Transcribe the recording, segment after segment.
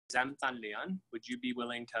Zam Tan Leon, would you be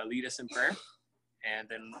willing to lead us in prayer? And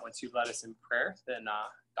then once you've led us in prayer, then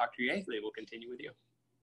Dr. Jaeggli will continue with you.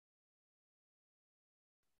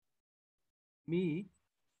 Me?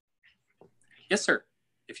 Yes, sir,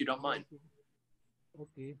 if you don't mind.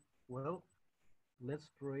 Okay, well, let's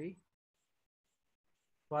pray.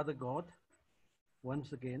 Father God,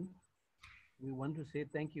 once again, we want to say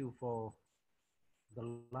thank you for the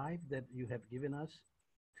life that you have given us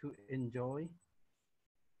to enjoy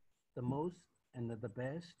the most and the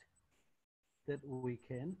best that we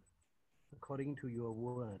can according to your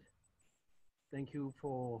word. Thank you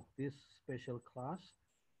for this special class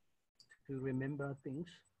to remember things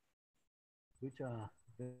which are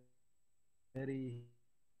very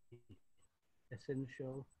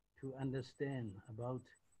essential to understand about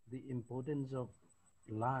the importance of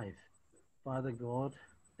life. Father God,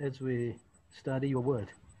 as we study your word,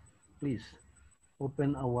 please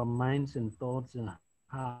open our minds and thoughts and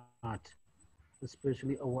heart,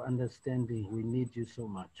 especially our understanding. We need you so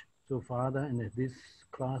much. So Father, and this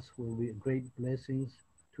class will be great blessings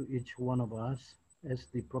to each one of us as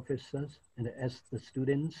the professors and as the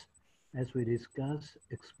students, as we discuss,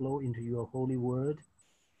 explore into your holy word,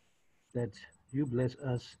 that you bless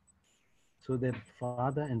us so that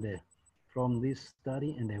Father, and from this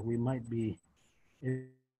study, and we might be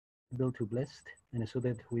able to blessed, and so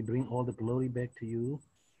that we bring all the glory back to you.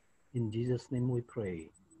 In Jesus' name we pray.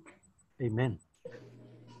 Amen.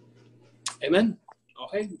 Amen.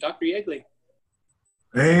 Okay, Dr. Jaeggli.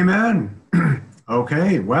 Amen.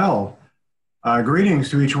 Okay, well, greetings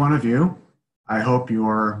to each one of you. I hope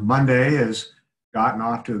your Monday has gotten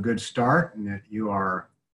off to a good start and that you are,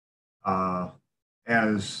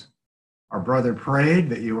 as our brother prayed,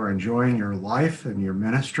 that you are enjoying your life and your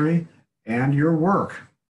ministry and your work.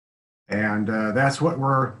 And that's what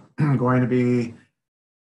we're going to be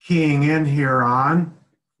keying in here on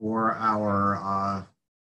for our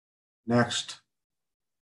next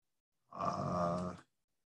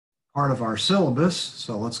part of our syllabus.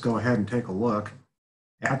 So let's go ahead and take a look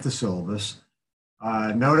at the syllabus.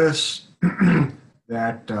 Notice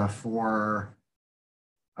that for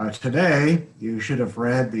today, you should have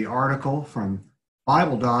read the article from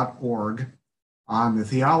Bible.org on the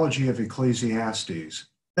theology of Ecclesiastes.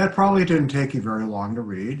 That probably didn't take you very long to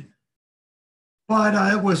read,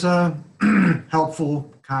 but it was a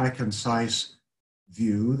helpful, kind of concise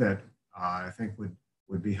view that I think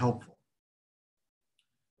would be helpful.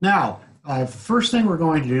 Now, the first thing we're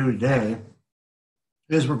going to do today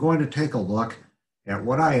is we're going to take a look at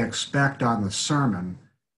what I expect on the sermon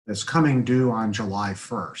that's coming due on July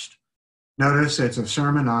 1st. Notice it's a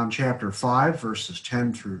sermon on chapter 5, verses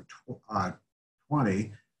 10 through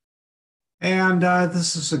 20. And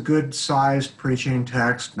this is a good-sized preaching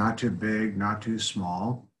text, not too big, not too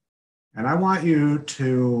small. And I want you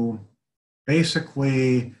to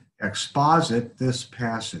basically exposit this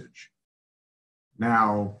passage.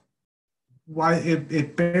 Now,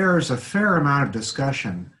 it bears a fair amount of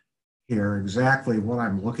discussion here, exactly what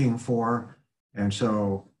I'm looking for. And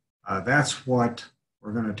so that's what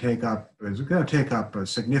we're going to take up. We're going to take up a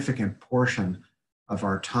significant portion of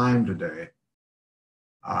our time today.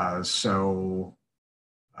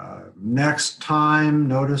 Next time,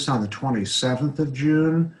 notice on the 27th of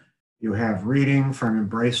June, you have reading from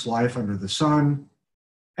Embrace Life Under the Sun.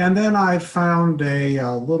 And then I found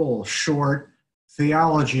a little short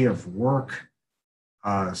theology of work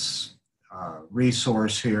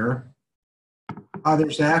resource here.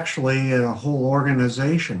 There's actually a whole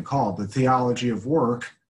organization called the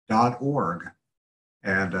theologyofwork.org.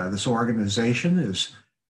 And this organization is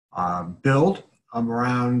built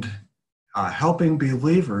around helping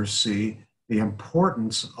believers see the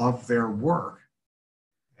importance of their work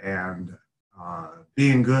and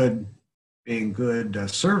being good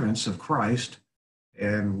servants of Christ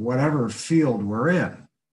in whatever field we're in.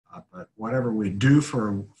 But whatever we do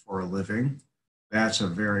for a living, that's a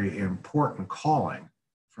very important calling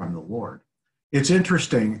from the Lord. It's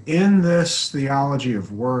interesting, in this Theology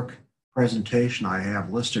of Work presentation I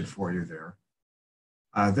have listed for you there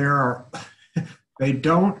they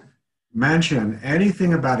don't mention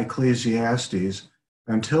anything about Ecclesiastes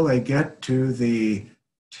until they get to the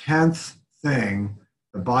 10th thing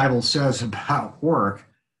the Bible says about work,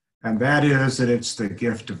 and that is that it's the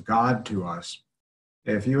gift of God to us.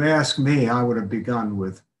 If you ask me, I would have begun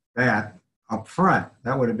with that up front.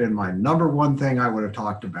 That would have been my number one thing I would have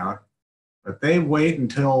talked about. But they wait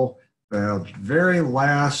until the very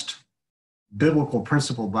last biblical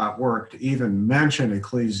principle about work to even mention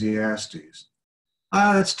Ecclesiastes.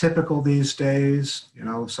 That's typical these days. You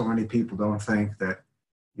know, so many people don't think that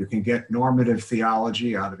You can get normative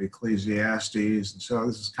theology out of Ecclesiastes, and so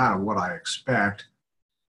this is kind of what I expect.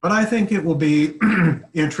 But I think it will be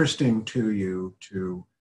interesting to you to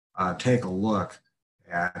take a look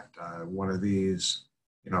at one of these,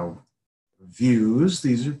 views.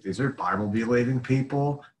 These are Bible-believing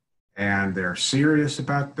people, and they're serious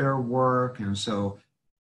about their work, and so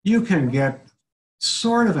you can get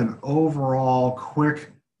sort of an overall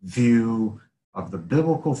quick view of the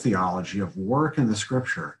biblical theology of work in the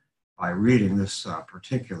Scripture by reading this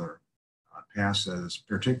particular passage, this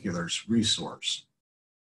particular resource.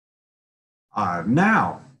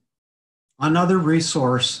 Now, another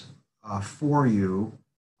resource for you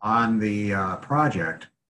on the project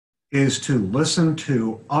is to listen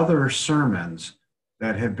to other sermons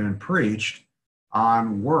that have been preached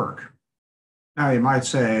on work. Now, you might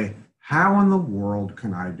say, how in the world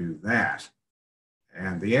can I do that?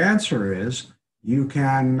 And the answer is, you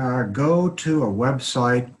can go to a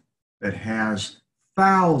website that has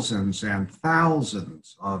thousands and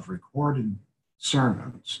thousands of recorded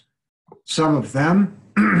sermons. Some of them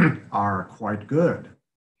are quite good.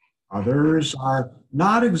 Others are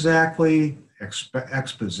not exactly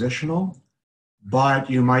expositional, but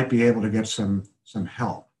you might be able to get some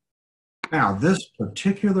help. Now, this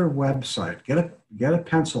particular website, get a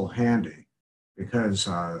pencil handy, because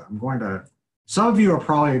some of you are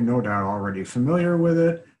probably no doubt already familiar with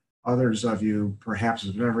it. Others of you perhaps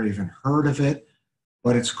have never even heard of it,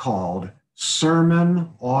 but it's called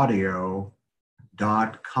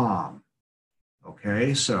sermonaudio.com.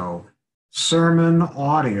 Okay, so sermon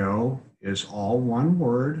audio is all one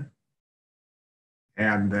word,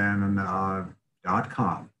 and then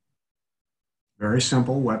 .com. Very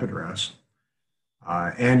simple web address.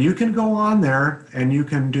 And you can go on there and you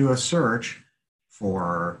can do a search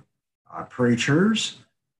for preachers.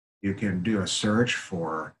 You can do a search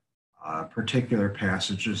for particular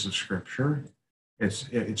passages of Scripture.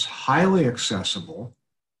 It's highly accessible,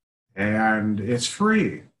 and it's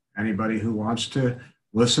free. Anybody who wants to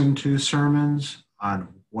listen to sermons on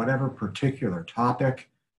whatever particular topic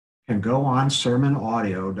can go on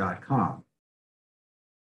sermonaudio.com.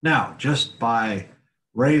 Now, just by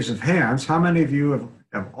raise of hands, how many of you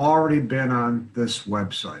have already been on this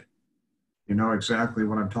website? You know exactly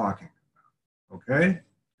what I'm talking about. Okay,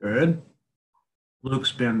 good.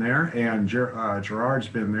 Luke's been there, and Gerard's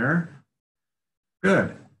been there.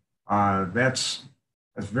 Good. That's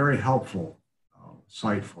very helpful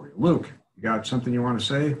site for you. Luke, you got something you want to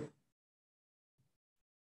say?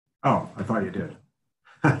 Oh, I thought you did.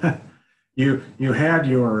 You had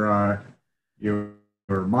your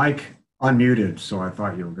mic unmuted, so I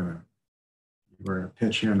thought you were gonna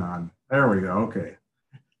pitch in on. There we go. Okay.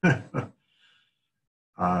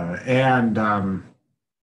 And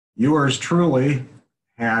yours truly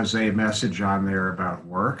has a message on there about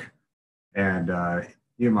work, and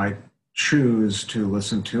you might choose to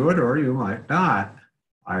listen to it, or you might not.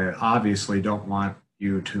 I obviously don't want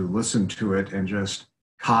you to listen to it and just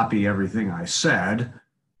copy everything I said,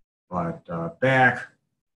 but back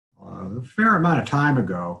a fair amount of time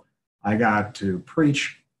ago, I got to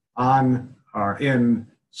preach in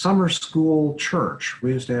summer school church.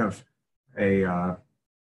 We used to have a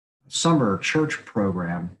summer church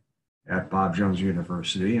program at Bob Jones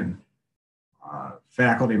University, and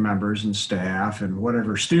faculty members and staff and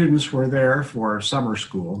whatever students were there for summer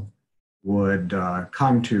school would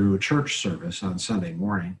come to church service on Sunday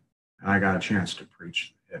morning. And I got a chance to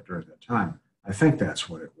preach during that time. I think that's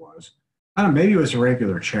what it was. I don't know, maybe it was a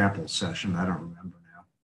regular chapel session. I don't remember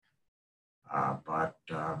now. But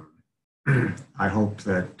I hope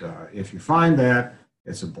that if you find that,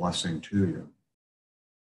 it's a blessing to you.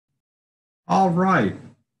 All right.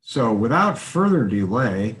 So without further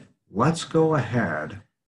delay, let's go ahead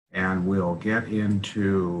and we'll get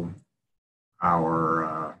into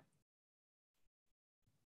our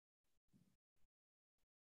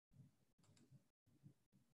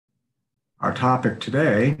topic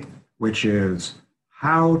today, which is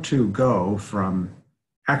how to go from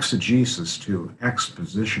exegesis to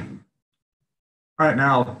exposition. All right,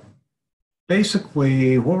 now,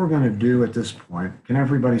 basically what we're going to do at this point, can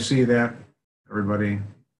everybody see that? Everybody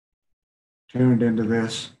tuned into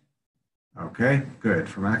this? Okay, good,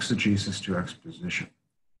 from exegesis to exposition.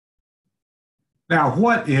 Now,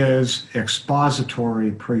 what is expository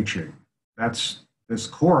preaching? This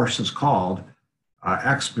course is called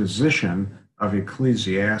Exposition of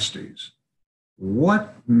Ecclesiastes.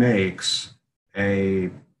 What makes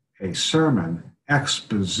a sermon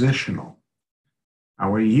expositional?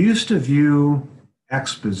 Now, we used to view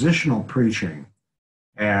expositional preaching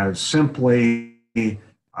as simply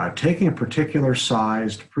taking a particular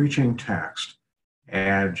sized preaching text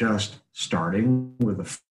and just starting with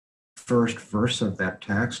the first verse of that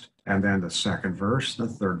text, and then the second verse, the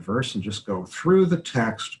third verse, and just go through the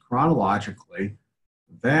text chronologically.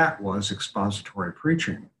 That was expository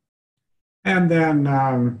preaching. And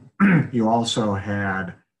then you also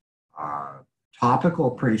had topical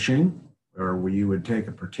preaching, where you would take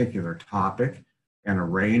a particular topic and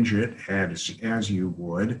arrange it as you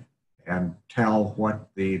would and tell what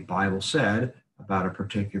the Bible said about a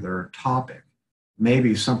particular topic.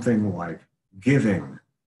 Maybe something like giving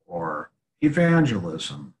or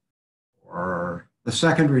evangelism or the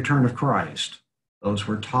second return of Christ. Those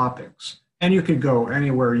were topics. And you could go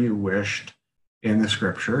anywhere you wished in the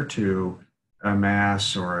scripture to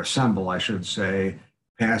amass or assemble, I should say,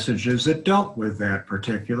 passages that dealt with that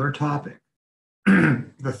particular topic.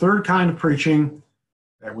 The third kind of preaching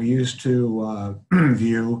that we used to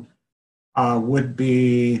view would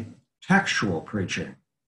be textual preaching,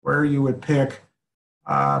 where you would pick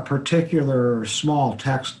a particular small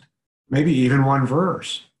text, maybe even one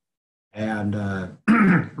verse, and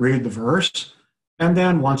read the verse. And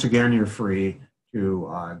then once again, you're free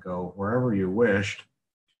to go wherever you wished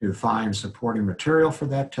to find supporting material for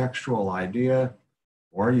that textual idea,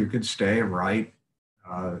 or you could stay right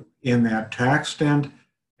in that text and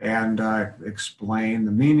explain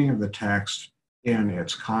the meaning of the text in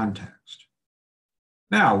its context.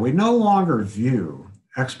 Now, we no longer view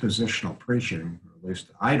expositional preaching, or at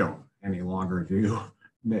least I don't any longer view,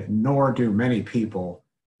 nor do many people,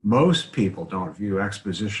 most people don't view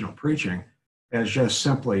expositional preaching as just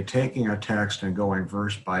simply taking a text and going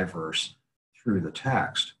verse by verse through the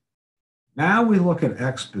text. Now we look at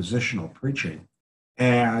expositional preaching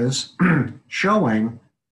as showing,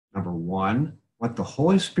 number one, what the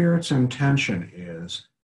Holy Spirit's intention is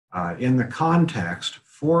in the context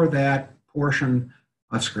for that portion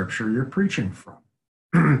of Scripture you're preaching from,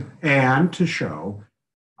 and to show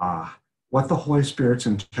what the Holy Spirit's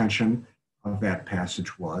intention of that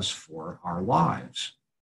passage was for our lives.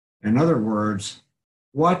 In other words,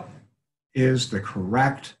 what is the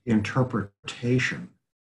correct interpretation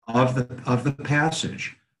of the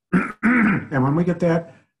passage? And when we get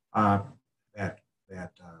that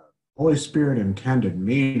Holy Spirit intended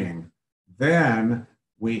meaning, then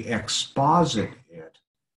we exposit it.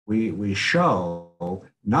 We show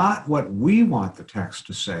not what we want the text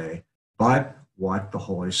to say, but what the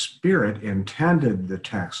Holy Spirit intended the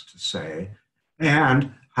text to say,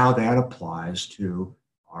 and how that applies to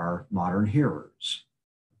our modern hearers.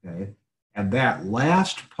 Okay? And that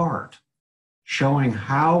last part, showing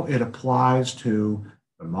how it applies to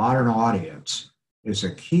the modern audience, is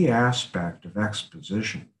a key aspect of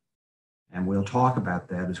exposition. And we'll talk about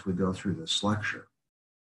that as we go through this lecture.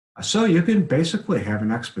 So you can basically have an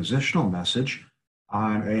expositional message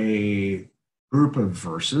on a group of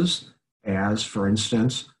verses, as, for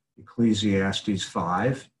instance, Ecclesiastes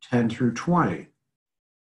 5, 10 through 20.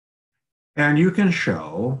 And you can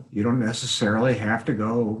show, you don't necessarily have to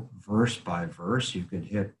go verse by verse. You could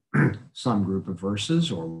hit some group of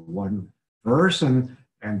verses or one verse, and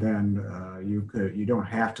then you don't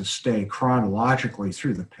have to stay chronologically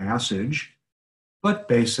through the passage, but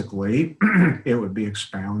basically it would be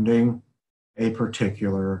expounding a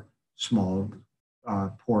particular small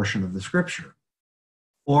portion of the scripture.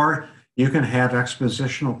 Or you can have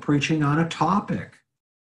expositional preaching on a topic,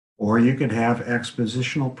 or you could have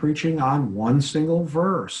expositional preaching on one single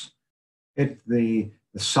verse. The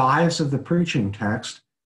size of the preaching text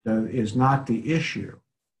is not the issue.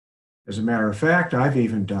 As a matter of fact, I've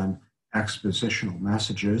even done expositional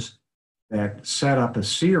messages that set up a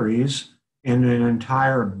series in an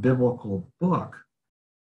entire biblical book.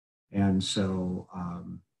 And so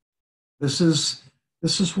this is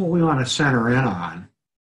what we want to center in on.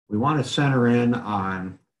 We want to center in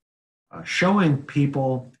on showing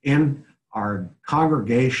people in our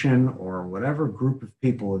congregation or whatever group of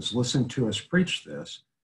people is listening to us preach this.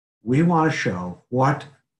 We want to show what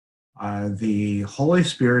the Holy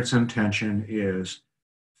Spirit's intention is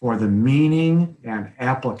for the meaning and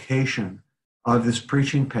application of this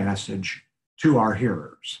preaching passage to our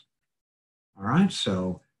hearers. All right,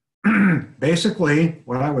 so basically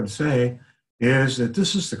what I would say is that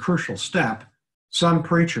this is the crucial step some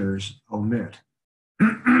preachers omit.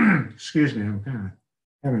 Excuse me, I'm kind of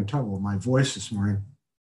having trouble with my voice this morning.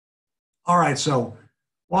 All right, so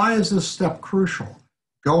why is this step crucial?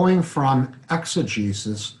 Going from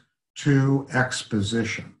exegesis to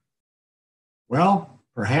exposition. Well,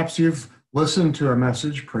 perhaps you've listened to a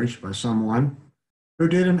message preached by someone who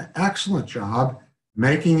did an excellent job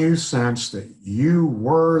making you sense that you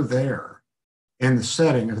were there in the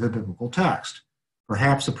setting of the biblical text.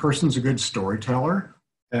 Perhaps the person's a good storyteller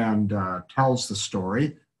and tells the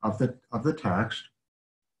story of the text,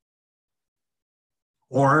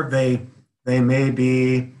 or they may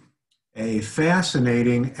be a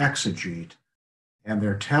fascinating exegete, and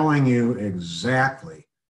they're telling you exactly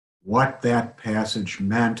what that passage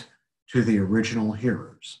meant to the original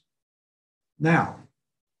hearers. Now,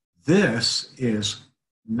 this is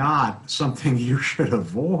not something you should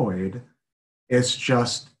avoid. It's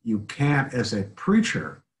just you can't, as a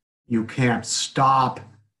preacher, you can't stop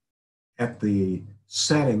at the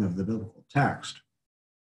setting of the biblical text.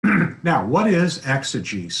 Now, what is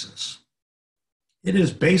exegesis? It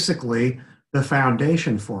is basically the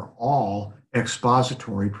foundation for all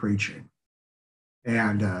expository preaching.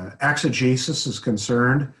 And exegesis is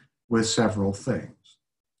concerned with several things.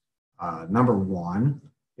 Number one,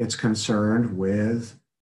 it's concerned with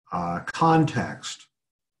context.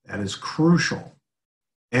 That is crucial.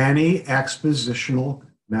 Any expositional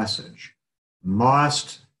message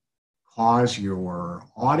must cause your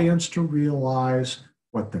audience to realize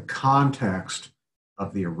what the context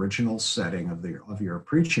of the original setting of your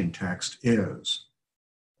preaching text is.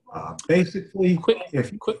 Basically,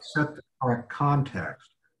 if you set the correct context,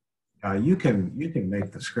 you can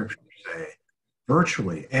make the scripture say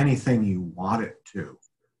virtually anything you want it to.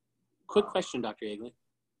 Quick question, Dr. Jaeggli.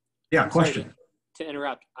 Yeah, question. Sorry to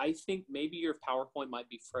interrupt. I think maybe your PowerPoint might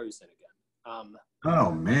be frozen again.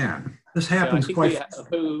 Oh man, this happens quite.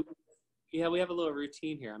 Yeah, we have a little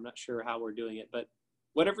routine here. I'm not sure how we're doing it, but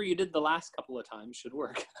whatever you did the last couple of times should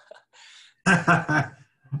work.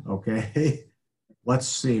 Okay, let's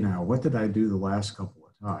see now. What did I do the last couple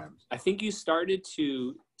of times? I think you started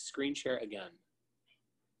to screen share again,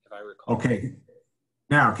 if I recall. Okay.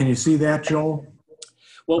 Now, can you see that, Joel?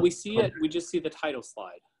 Well, we see it. We just see the title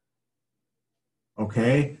slide.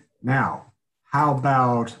 Okay. Now, how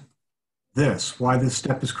about this? Why this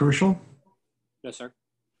step is crucial? No, sir.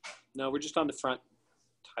 No, we're just on the front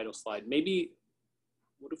title slide. Maybe,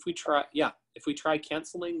 what if we try, if we try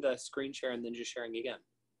canceling the screen share and then just sharing again.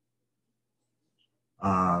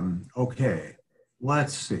 Okay.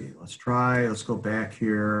 Let's see. Let's go back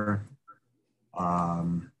here.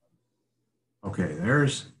 Okay,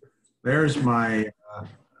 there's my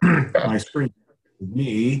my screen.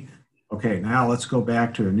 Me. Okay, now let's go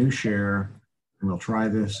back to a new share and we'll try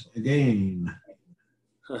this again.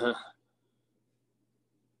 All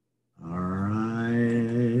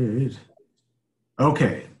right.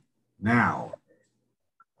 Okay, now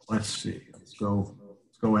let's see. Let's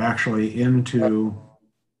go actually into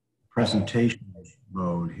presentation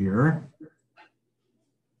mode here.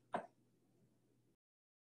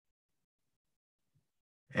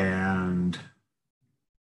 And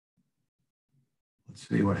let's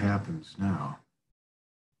see what happens now.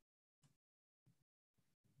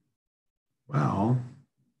 Well,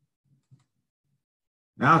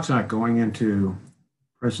 now it's not going into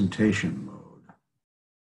presentation mode.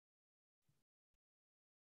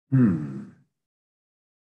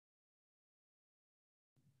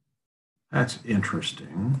 That's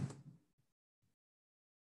interesting.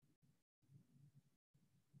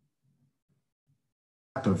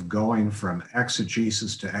 Of going from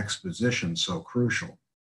exegesis to exposition so crucial?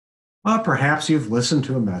 Well, perhaps you've listened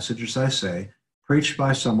to a message, as I say, preached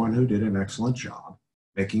by someone who did an excellent job,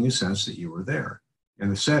 making you sense that you were there in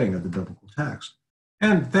the setting of the biblical text.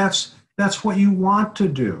 And that's what you want to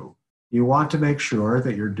do. You want to make sure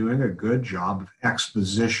that you're doing a good job of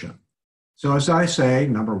exposition. So as I say,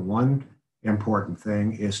 number one important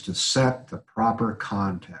thing is to set the proper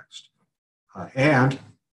context. And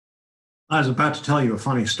I was about to tell you a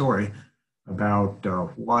funny story about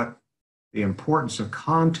what the importance of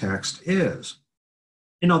context is.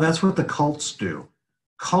 You know, that's what the cults do.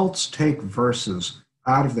 Cults take verses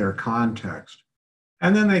out of their context,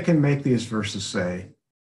 and then they can make these verses say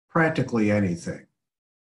practically anything.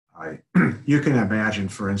 You can imagine,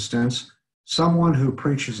 for instance, someone who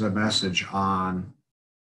preaches a message on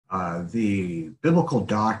the biblical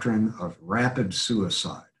doctrine of rapid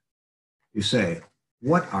suicide. You say,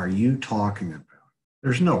 what are you talking about?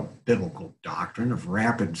 There's no biblical doctrine of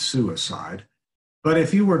rapid suicide. But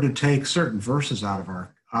if you were to take certain verses out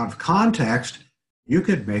of context, you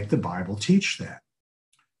could make the Bible teach that.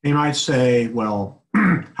 You might say, well,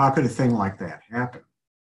 how could a thing like that happen?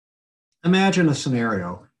 Imagine a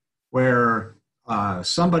scenario where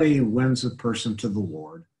somebody wins a person to the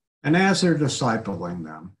Lord, and as they're discipling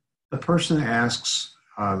them, the person asks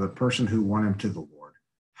the person who won him to the Lord,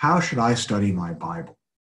 how should I study my Bible?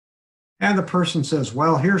 And the person says,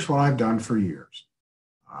 well, here's what I've done for years.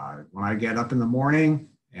 When I get up in the morning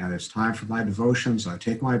and it's time for my devotions, I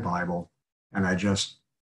take my Bible and I just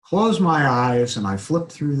close my eyes and I flip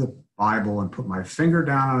through the Bible and put my finger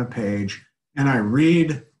down on a page, and I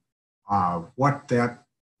read what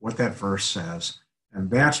that verse says, and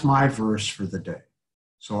that's my verse for the day.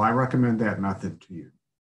 So I recommend that method to you.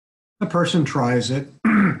 The person tries it.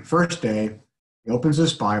 First day, he opens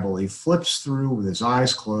his Bible, he flips through with his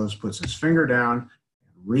eyes closed, puts his finger down,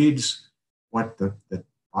 and reads what the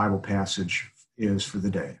Bible passage is for the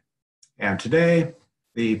day. And today,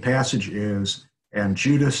 the passage is, "And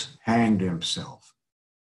Judas hanged himself."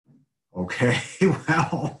 Okay,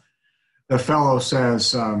 well, the fellow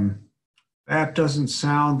says, that doesn't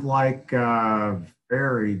sound like a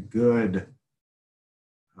very good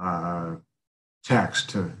text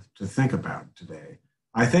to think about today.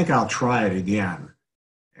 I think I'll try it again.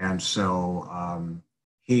 And so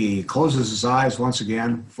he closes his eyes once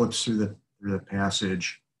again, flips through the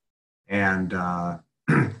passage, and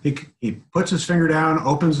he puts his finger down,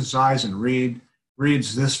 opens his eyes, and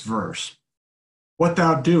reads this verse. "What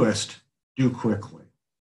thou doest, do quickly."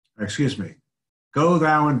 Excuse me. "Go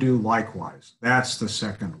thou and do likewise." That's the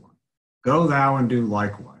second one. "Go thou and do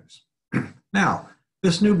likewise." Now,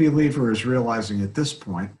 this new believer is realizing at this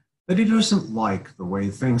point that he doesn't like the way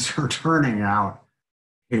things are turning out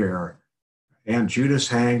here. "And Judas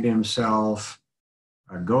hanged himself.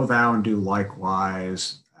 Go thou and do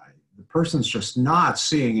likewise." The person's just not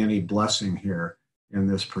seeing any blessing here in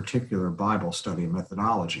this particular Bible study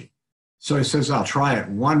methodology. So he says, "I'll try it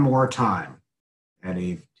one more time." And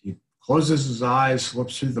he closes his eyes,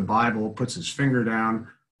 flips through the Bible, puts his finger down,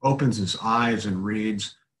 opens his eyes, and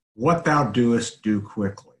reads, "What thou doest, do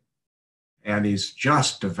quickly." And he's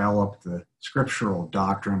just developed the scriptural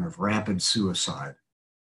doctrine of rapid suicide.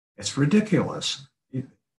 It's ridiculous.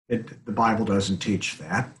 The Bible doesn't teach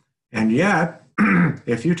that. And yet,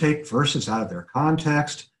 if you take verses out of their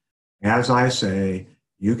context, as I say,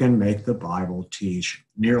 you can make the Bible teach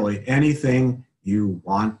nearly anything you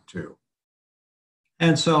want to.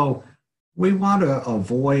 And so we want to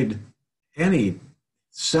avoid any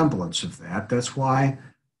semblance of that. That's why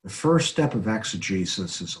the first step of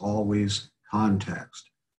exegesis is always context.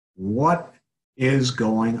 What is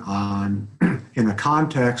going on in the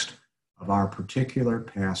context of our particular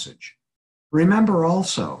passage? Remember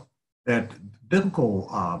also that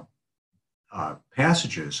biblical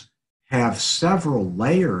passages have several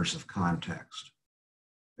layers of context.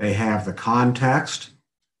 They have the context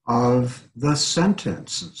of the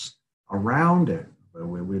sentences around it.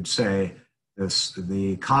 We would say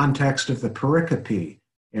the context of the pericope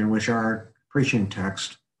in which our preaching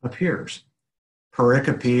text appears.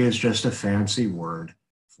 Pericope is just a fancy word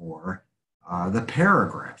for the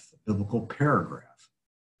paragraph, the biblical paragraph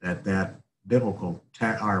that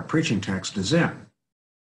our preaching text is in.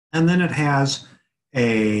 And then it has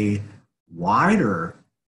a wider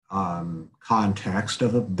context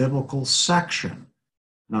of a biblical section.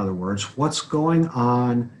 In other words, what's going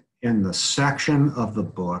on in the section of the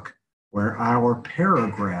book where our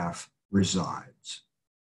paragraph resides.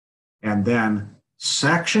 And then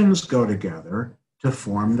sections go together to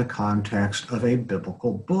form the context of a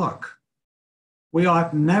biblical book. We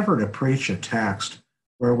ought never to preach a text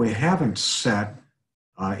where we haven't set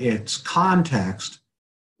its context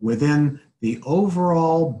within the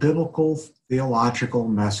overall biblical theological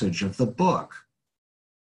message of the book.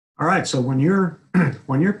 All right, so when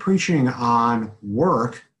you're preaching on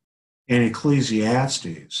work in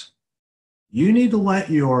Ecclesiastes, you need to let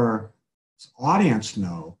your audience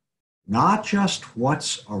know not just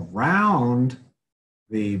what's around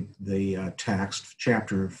the text,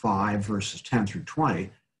 chapter 5, verses 10 through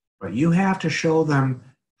 20, but you have to show them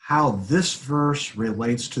how this verse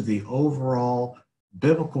relates to the overall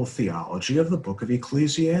biblical theology of the book of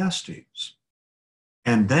Ecclesiastes.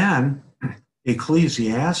 And then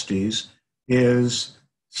Ecclesiastes is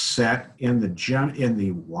set in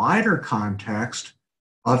the wider context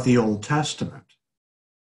of the Old Testament.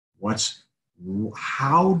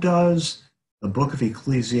 How does the book of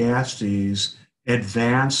Ecclesiastes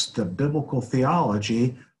advance the biblical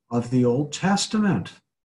theology of the Old Testament?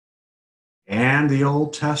 And the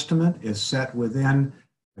Old Testament is set within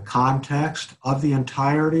the context of the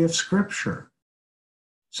entirety of Scripture.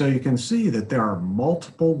 So you can see that there are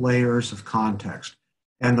multiple layers of context.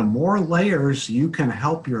 And the more layers you can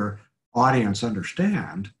help your audience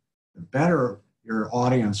understand, the better your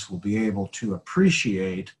audience will be able to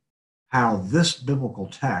appreciate how this biblical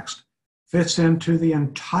text fits into the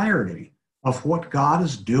entirety of what God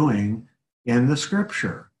is doing in the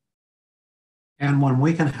Scripture. And when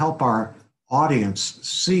we can help our audience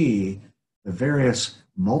see the various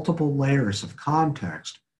multiple layers of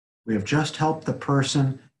context, we have just helped the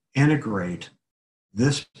person integrate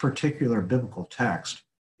this particular biblical text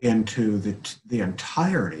into the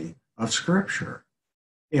entirety of Scripture.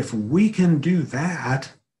 If we can do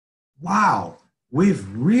that, wow, we've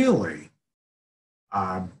really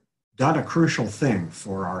done a crucial thing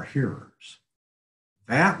for our hearers.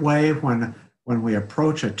 That way, when we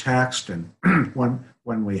approach a text and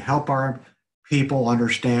when we help our people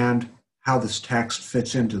understand how this text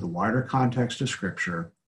fits into the wider context of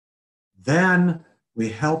Scripture, then we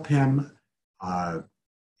help him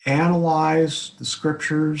analyze the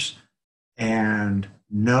Scriptures and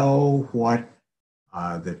know what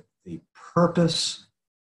the purpose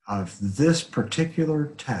of this particular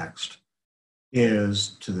text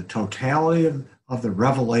is to the totality of the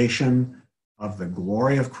revelation of the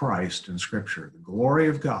glory of Christ in Scripture, the glory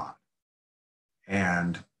of God.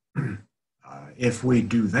 And if we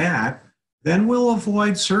do that, then we'll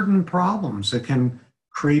avoid certain problems that can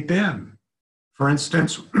creep in. For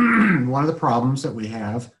instance, one of the problems that we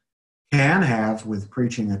can have with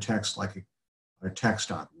preaching a text like a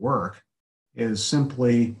text.work is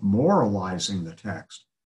simply moralizing the text,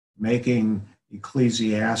 making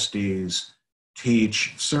Ecclesiastes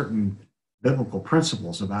teach certain biblical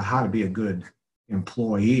principles about how to be a good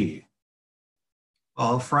employee.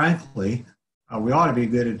 Well, frankly, we ought to be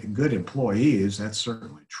good employees. That's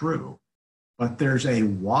certainly true. But there's a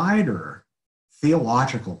wider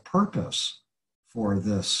theological purpose for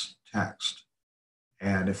this text.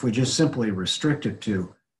 And if we just simply restrict it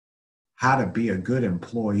to how to be a good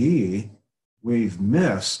employee, we've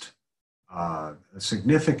missed a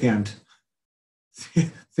significant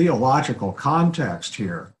theological context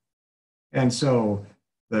here. And so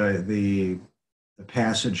the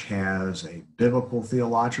passage has a biblical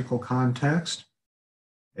theological context.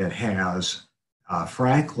 It has,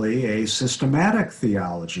 frankly, a systematic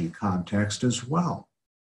theology context as well.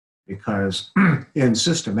 Because in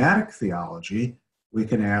systematic theology, we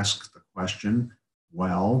can ask the question,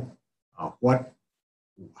 well,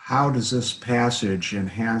 how does this passage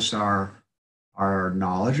enhance our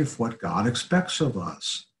knowledge of what God expects of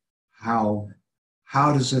us? How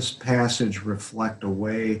does this passage reflect a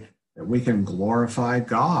way that we can glorify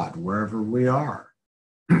God wherever we are?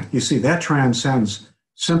 You see, that transcends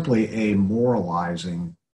simply a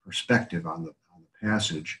moralizing perspective on the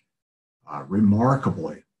passage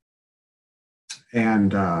remarkably.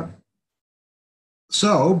 And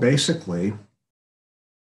so basically,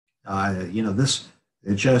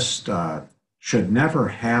 it just should never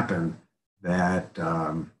happen that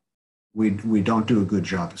we don't do a good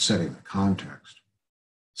job of setting the context.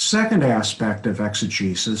 Second aspect of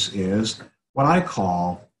exegesis is what I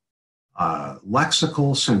call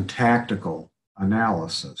lexical syntactical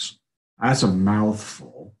analysis. That's a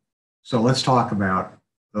mouthful. So let's talk about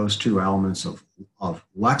those two elements of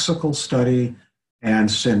lexical study and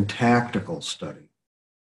syntactical study.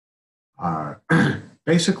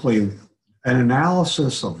 Basically, an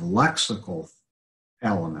analysis of lexical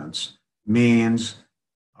elements means,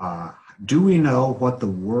 do we know what the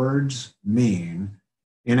words mean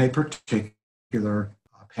in a particular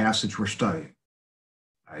passage we're studying?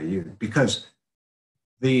 Because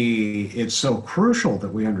it's so crucial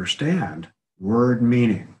that we understand word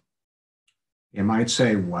meaning. You might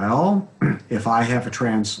say, well, if I have a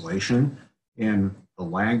translation in the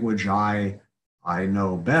language I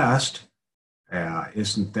know best,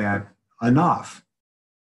 isn't that enough?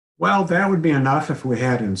 Well, that would be enough if we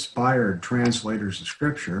had inspired translators of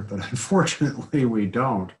Scripture, but unfortunately we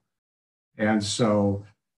don't. And so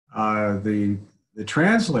the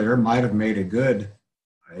translator might have made a good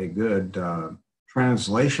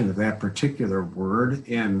translation of that particular word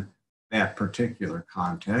in that particular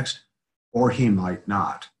context, or he might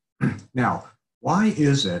not. Now, why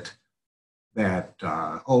is it that,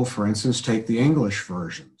 for instance, take the English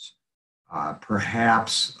versions?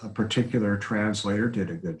 Perhaps a particular translator did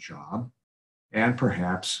a good job, and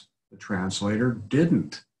perhaps the translator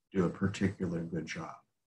didn't do a particularly good job.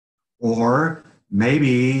 Or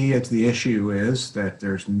maybe the issue is that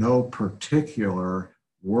there's no particular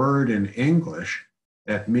word in English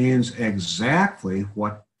that means exactly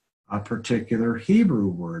what a particular Hebrew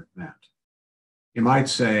word meant. You might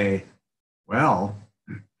say, well,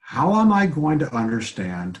 how am I going to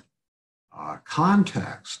understand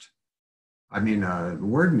context? I mean,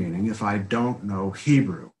 word meaning if I don't know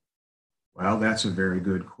Hebrew? Well, that's a very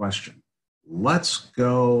good question. Let's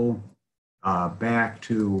go back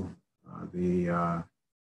to the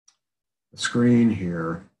screen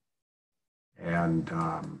here. And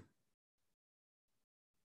all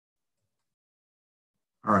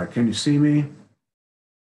right, can you see me?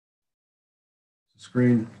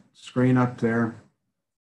 Screen up there.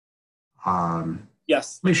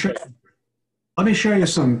 Yes. Let me show you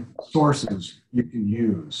some sources you can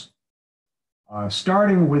use.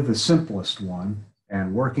 starting with the simplest one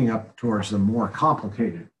and working up towards the more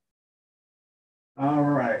complicated. All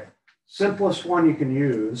right, simplest one you can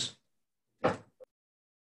use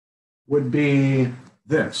would be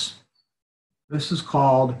this. This is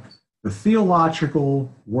called the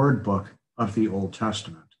Theological Word Book of the Old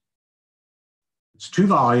Testament. It's 2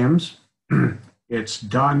 volumes. It's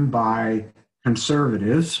done by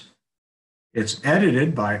conservatives. It's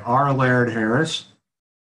edited by R. Laird Harris,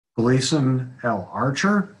 Gleason L.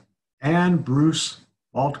 Archer, and Bruce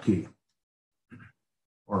Waltke,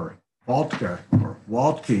 or Waltke, or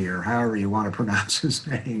Waltke, or however you want to pronounce his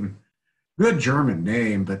name. Good German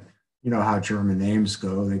name, but you know how German names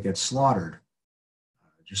go, they get slaughtered.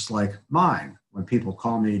 Just like mine, when people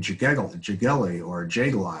call me Jaeggli or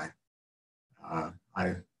Jaeggli,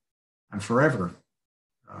 I'm forever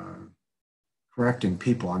correcting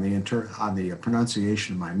people on the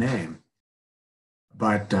pronunciation of my name.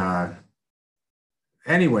 But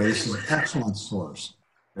anyway, this is an excellent source.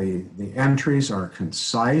 The entries are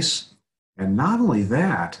concise, and not only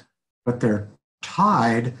that, but they're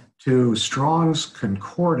tied to Strong's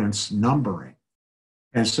Concordance numbering.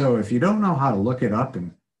 And so if you don't know how to look it up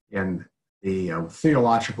in the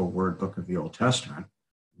Theological Word Book of the Old Testament,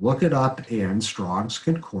 look it up in Strong's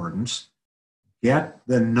Concordance, get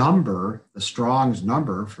the number, the Strong's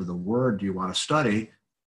number for the word you want to study,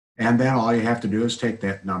 and then all you have to do is take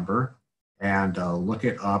that number and look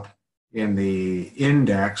it up in the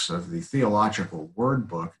index of the Theological Word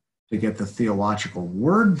Book to get the Theological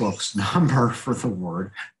Word Book's number for the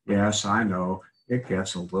word. Yes, I know, it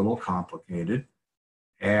gets a little complicated.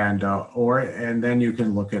 And then you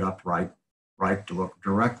can look it up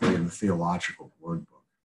directly in the Theological Word Book.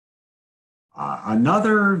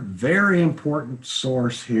 Another very important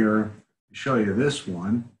source here, to show you this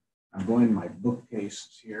one, I'm going to my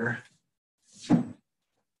bookcases here.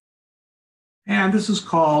 And this is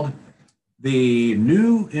called the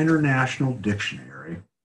New International Dictionary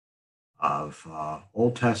of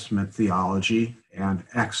Old Testament Theology and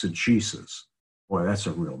Exegesis. Boy, that's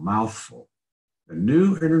a real mouthful. The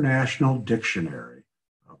New International Dictionary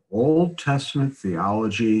of Old Testament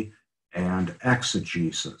Theology and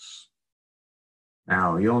Exegesis.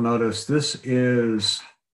 Now, you'll notice this is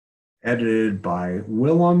edited by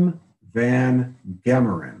Willem van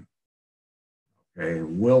Gemeren. Okay,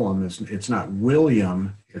 Willem it's not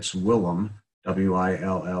William, it's Willem,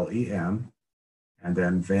 W-I-L-L-E-M, and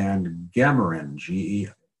then Van Gemeren,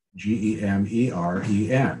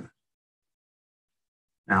 G-E-M-E-R-E-N.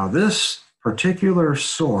 Now, this particular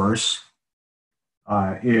source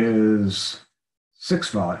is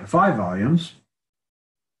 5 volumes.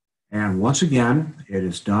 And once again, it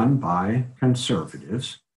is done by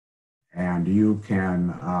conservatives. And you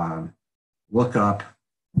can look up,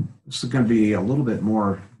 this is going to be a little bit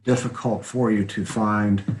more difficult for you to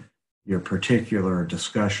find your particular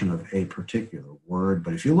discussion of a particular word.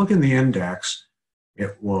 But if you look in the index,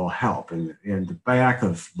 it will help. In the back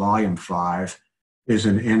of volume 5 is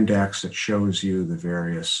an index that shows you the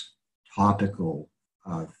various topical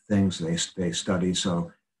things they study.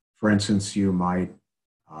 So, for instance, you might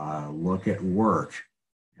look at work,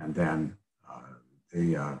 and then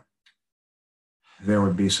there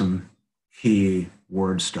would be some key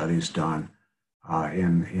word studies done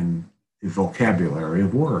in the vocabulary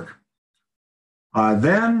of work.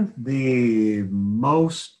 Then the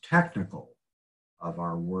most technical of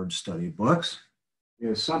our word study books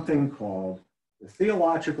is something called the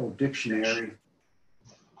Theological Dictionary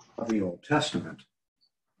of the Old Testament.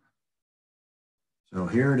 So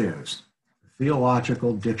here it is.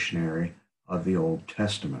 Theological Dictionary of the Old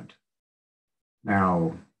Testament.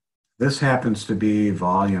 Now, this happens to be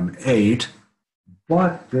volume 8,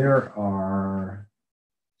 but there are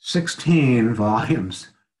 16 volumes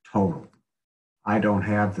total. I don't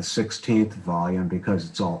have the 16th volume because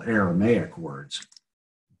it's all Aramaic words,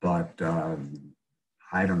 but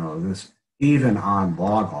I don't know, this, even on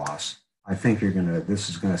Logos, I think this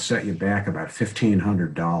is gonna set you back about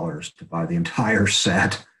 $1,500 to buy the entire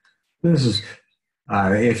set. This is,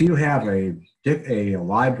 if you have a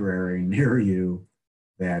library near you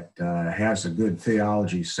that has a good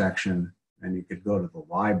theology section, then you could go to the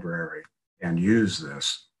library and use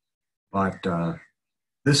this. But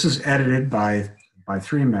this is edited by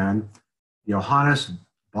 3 men, Johannes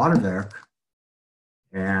Bodewerk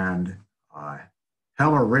and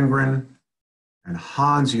Helmer Ringren and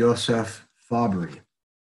Hans Josef Fabry.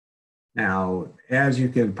 Now, as you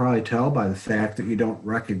can probably tell by the fact that you don't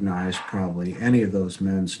recognize probably any of those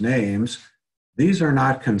men's names, these are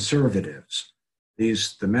not conservatives.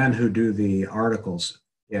 The men who do the articles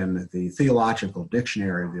in the Theological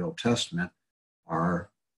Dictionary of the Old Testament are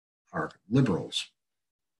are liberals.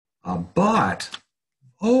 But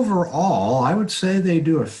overall, I would say they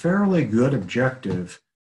do a fairly good objective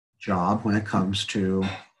job when it comes to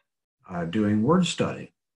doing word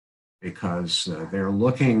study, because they're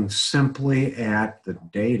looking simply at the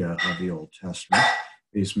data of the Old Testament.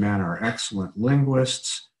 These men are excellent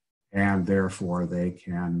linguists, and therefore they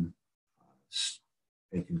can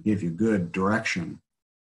give you good direction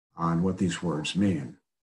on what these words mean.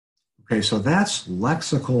 Okay, so that's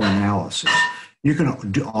lexical analysis. You can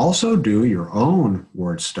also do your own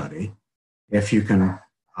word study if you can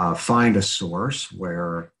find a source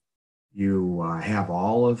where you have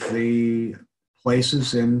all of the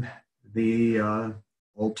places in the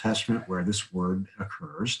Old Testament where this word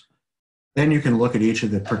occurs. Then you can look at each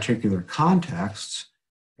of the particular contexts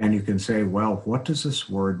and you can say, well, what does this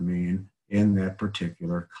word mean in that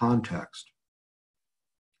particular context?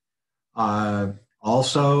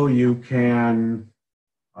 Also, you can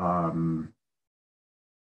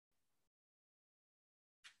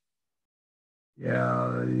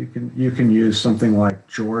you can use something like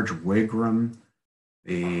George Wigram,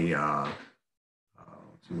 the let's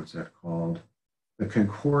see, what's that called? The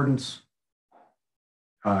concordance.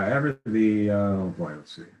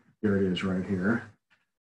 Let's see. Here it is right here.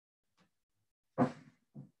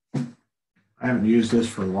 I haven't used this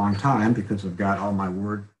for a long time because I've got all my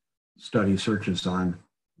word study searches on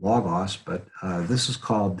Logos, but this is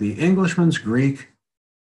called the Englishman's Greek.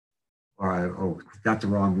 Got the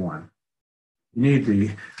wrong one. You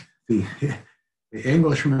need the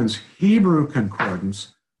Englishman's Hebrew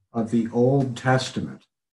Concordance of the Old Testament.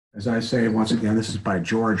 As I say, once again, this is by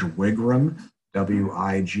George Wigram,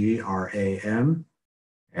 W-I-G-R-A-M.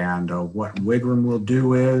 And what Wigram will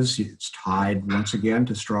do is, it's tied once again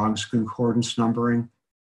to Strong's Concordance numbering.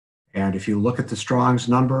 And if you look at the Strong's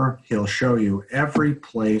number, he'll show you every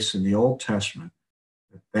place in the Old Testament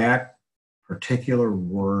that that particular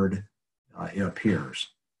word appears.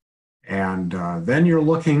 And then you're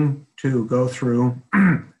looking to go through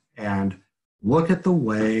and look at the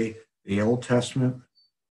way the Old Testament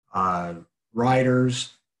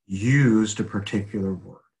writers used a particular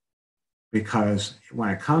word. Because when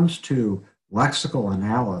it comes to lexical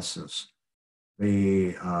analysis,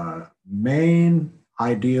 the main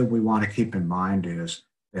idea we want to keep in mind is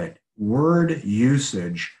that word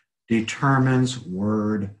usage determines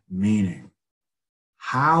word meaning.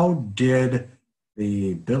 How did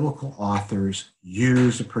the biblical authors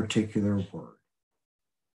use a particular word?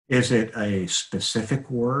 Is it a specific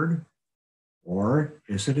word or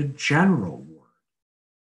is it a general word?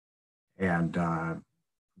 And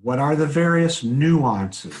what are the various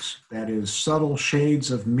nuances, that is, subtle shades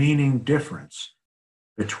of meaning difference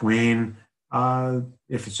between,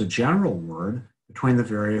 if it's a general word, between the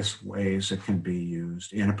various ways it can be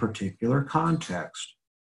used in a particular context?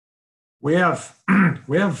 We have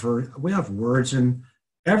words in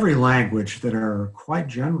every language that are quite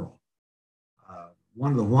general.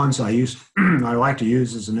 One of the ones I like to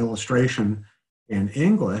use as an illustration in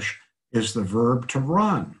English is the verb to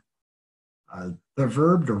run. The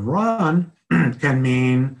verb to run can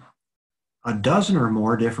mean a dozen or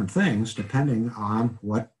more different things depending on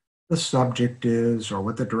what the subject is or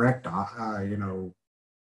what the direct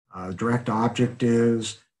object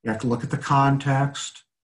is. You have to look at the context.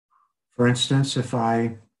 For instance, if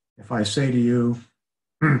I say to you,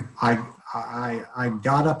 I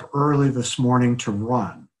got up early this morning to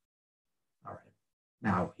run. All right.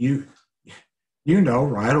 Now you know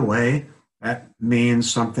right away that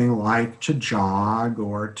means something like to jog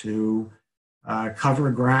or to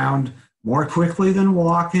cover ground more quickly than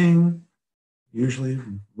walking. Usually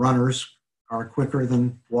runners are quicker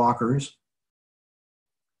than walkers.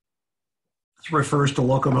 This refers to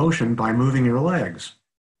locomotion by moving your legs.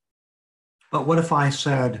 But what if I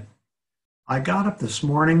said, I got up this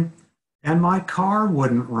morning and my car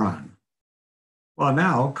wouldn't run? Well,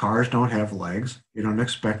 now cars don't have legs. You don't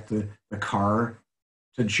expect the car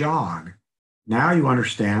to jog. Now you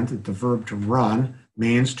understand that the verb to run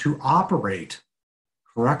means to operate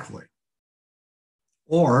correctly.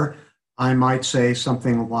 Or I might say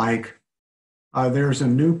something like, there's a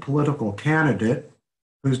new political candidate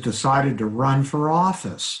who's decided to run for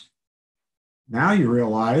office. Now you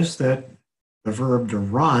realize that the verb to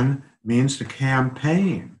run means to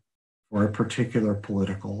campaign for a particular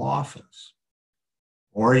political office.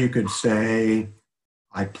 Or you could say,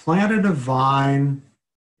 I planted a vine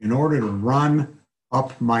in order to run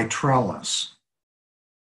up my trellis.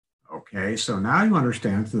 Okay, so now you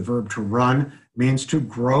understand the verb to run means to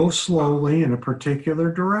grow slowly in a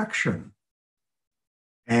particular direction.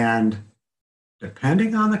 And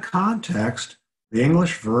depending on the context, the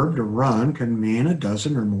English verb to run can mean a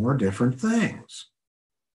dozen or more different things.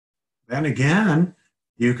 Then again,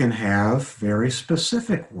 you can have very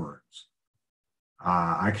specific words.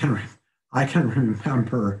 I can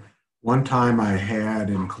remember one time I had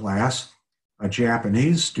in class a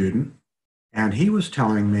Japanese student, and he was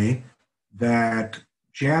telling me that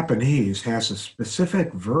Japanese has a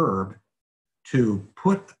specific verb to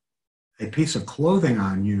put a piece of clothing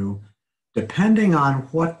on you depending on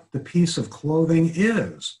what the piece of clothing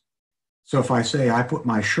is. So if I say I put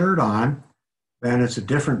my shirt on, then it's a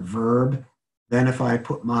different verb than if I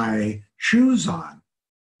put my shoes on.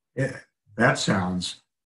 That sounds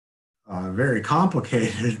very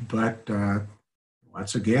complicated, but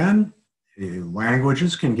once again,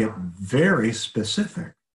 languages can get very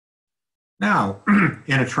specific. Now,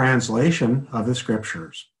 in a translation of the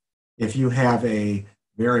scriptures, if you have a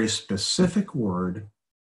very specific word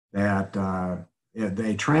that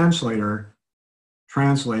the translator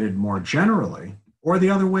translated more generally, or the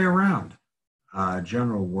other way around, a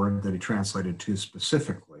general word that he translated too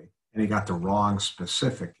specifically, and he got the wrong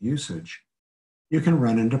specific usage, you can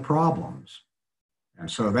run into problems. And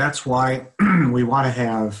so that's why we want to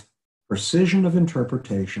have precision of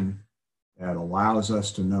interpretation that allows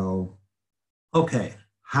us to know, okay,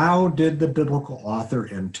 how did the biblical author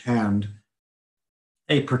intend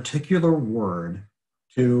a particular word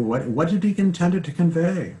to, what did he intend it to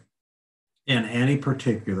convey in any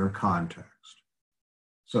particular context?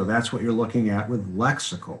 So that's what you're looking at with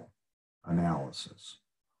lexical analysis.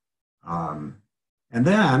 And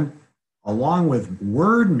then, along with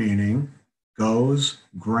word meaning, goes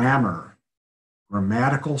grammar,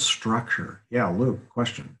 grammatical structure. Yeah, Luke,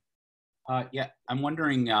 question. Yeah, I'm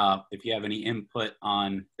wondering if you have any input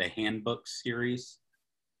on the handbook series.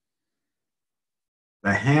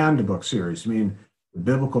 The handbook series, you mean the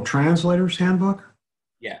Biblical Translator's Handbook?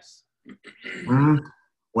 Yes.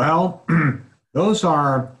 Well, those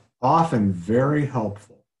are often very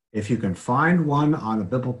helpful. If you can find one on a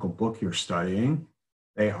biblical book you're studying,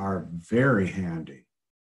 they are very handy.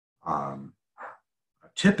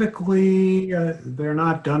 Typically, they're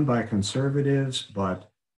not done by conservatives, but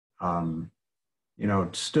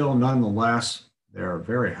still nonetheless, they're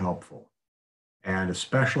very helpful. And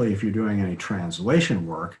especially if you're doing any translation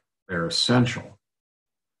work, they're essential.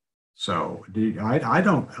 So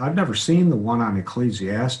I've never seen the one on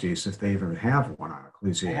Ecclesiastes, if they even have one on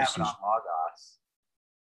Ecclesiastes. I have it on Logos.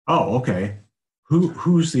 Oh, okay.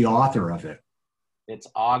 Who's the author of it? It's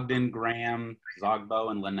Ogden, Graham, Zogbo,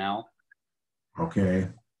 and Linnell. Okay.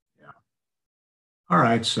 Yeah. All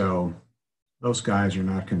right. So those guys are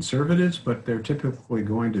not conservatives, but they're typically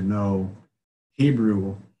going to know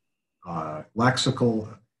Hebrew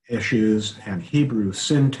lexical issues and Hebrew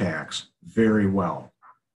syntax very well.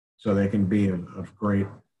 So they can be of great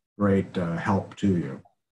help to you.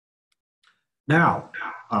 Now,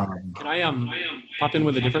 can I pop in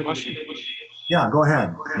with a different question? Yeah, go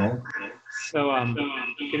ahead. So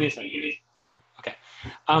give me a second. Okay.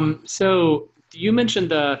 So you mentioned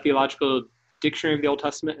the Theological Dictionary of the Old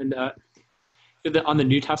Testament, and on the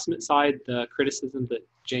New Testament side, the criticism that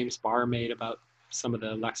James Barr made about some of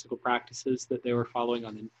the lexical practices that they were following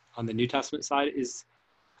on the New Testament side is,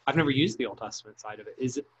 I've never used the Old Testament side of it.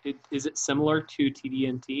 Is it similar to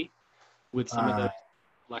TD&T with some of the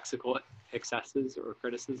lexical excesses or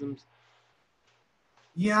criticisms?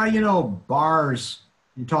 Yeah, Barr's,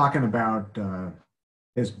 you're talking about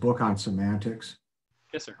his book on semantics.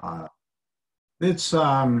 Yes, sir. It's,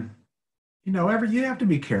 you have to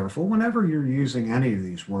be careful whenever you're using any of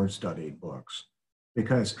these word study books,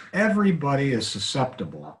 because everybody is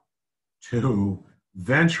susceptible to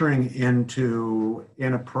venturing into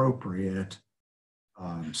inappropriate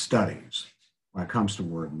studies when it comes to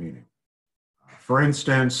word meaning. For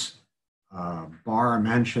instance, Barr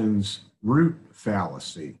mentions root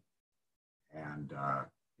fallacy, and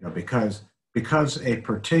because a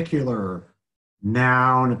particular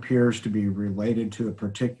noun appears to be related to a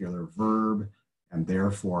particular verb and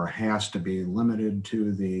therefore has to be limited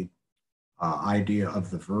to the idea of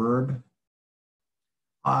the verb,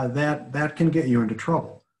 that can get you into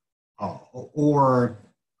trouble. Or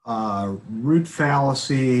root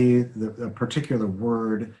fallacy, the particular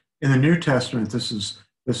word in the New Testament. This is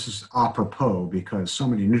apropos because so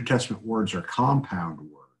many New Testament words are compound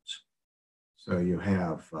words. So you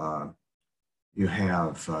have the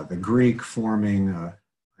Greek forming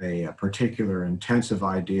a particular intensive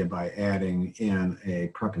idea by adding in a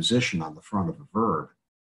preposition on the front of a verb.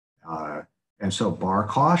 And so Barr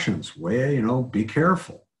cautions, be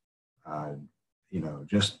careful.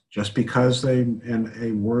 Just because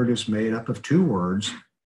a word is made up of two words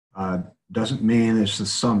doesn't mean it's the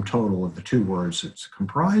sum total of the two words it's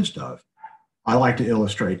comprised of. I like to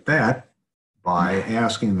illustrate that by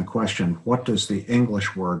asking the question, what does the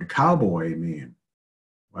English word cowboy mean?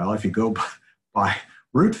 Well, if you go by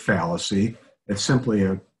root fallacy, it's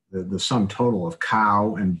simply the sum total of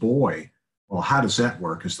cow and boy. Well, how does that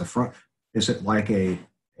work? Is it like a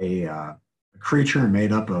creature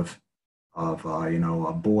made up of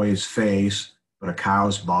a boy's face but a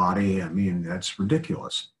cow's body? I mean, that's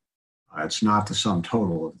ridiculous. It's not the sum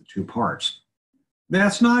total of the two parts.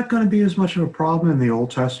 That's not going to be as much of a problem in the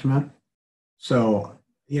Old Testament. So,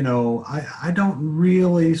 I don't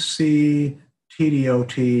really see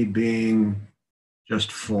TDOT being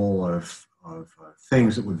just full of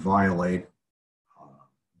things that would violate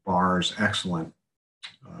Barr's excellent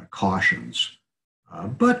cautions.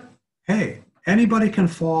 But hey, anybody can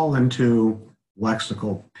fall into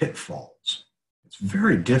lexical pitfalls. It's a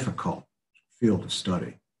very difficult field of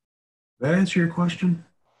study. Does that answer your question?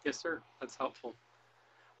 Yes, sir. That's helpful.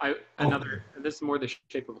 This is more the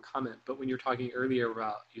shape of a comment, but when you were talking earlier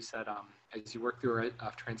about, you said as you work through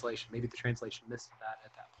a translation, maybe the translation missed that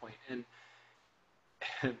at that point.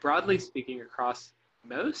 And broadly speaking, across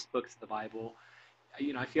most books of the Bible,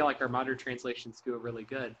 I feel like our modern translations do a really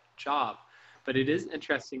good job. But it is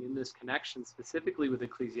interesting in this connection, specifically with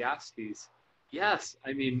Ecclesiastes. Yes,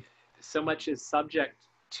 I mean, so much is subject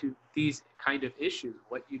to these kind of issues,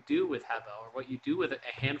 what you do with Hevel or what you do with a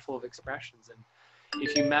handful of expressions. And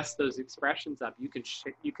if you mess those expressions up, you can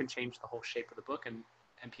change the whole shape of the book, and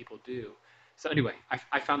people do. So anyway,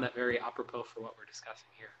 I found that very apropos for what we're discussing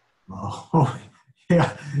here. Oh,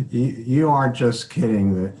 yeah, you aren't just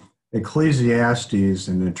kidding. The Ecclesiastes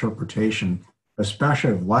and interpretation,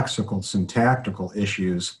 especially of lexical, syntactical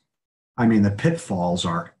issues, I mean, the pitfalls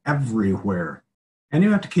are everywhere. And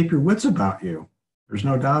you have to keep your wits about you. There's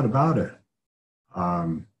no doubt about it.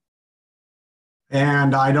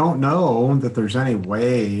 And I don't know that there's any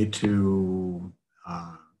way to,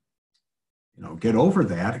 get over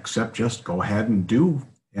that except just go ahead and do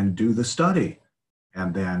the study.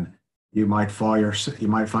 And then you might find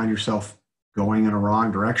yourself going in a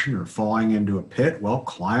wrong direction or falling into a pit. Well,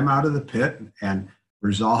 climb out of the pit and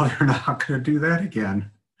resolve you're not going to do that again.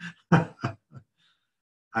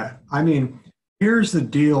 I mean, here's the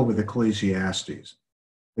deal with Ecclesiastes.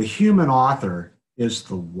 The human author is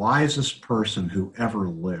the wisest person who ever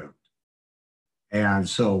lived. And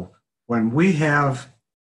so when we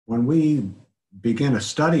begin a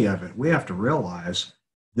study of it, we have to realize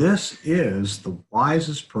this is the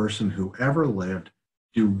wisest person who ever lived.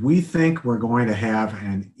 Do we think we're going to have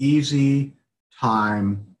an easy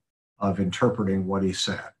time of interpreting what he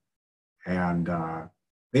said? And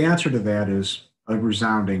the answer to that is a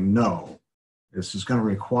resounding no. This is going to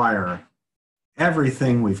require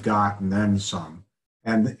everything we've got and then some.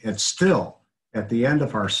 And it's still, at the end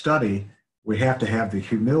of our study, we have to have the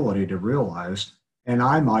humility to realize, and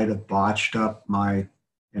I might have botched up my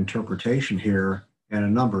interpretation here in a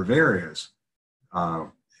number of areas.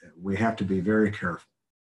 We have to be very careful.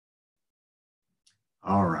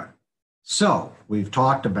 All right. So we've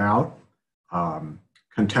talked about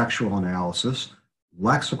contextual analysis,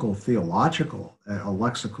 lexical theological,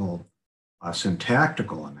 lexical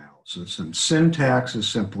syntactical analysis. And syntax is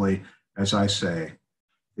simply, as I say,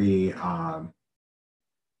 the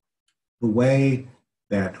way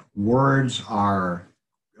that words are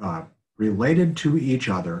related to each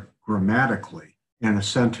other grammatically in a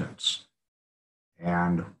sentence.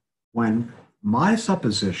 And when my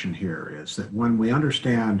supposition here is that when we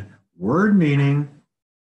understand word meaning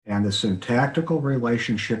and the syntactical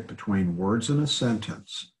relationship between words in a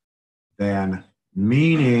sentence, then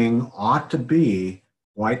meaning ought to be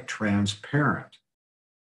quite transparent.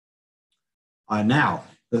 Now,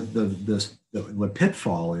 the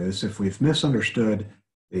pitfall is if we've misunderstood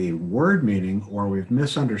the word meaning or we've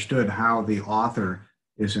misunderstood how the author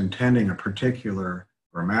is intending a particular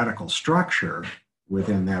grammatical structure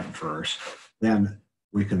within that verse, then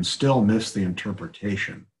we can still miss the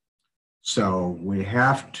interpretation. So we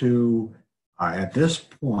have to, at this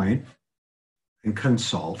point,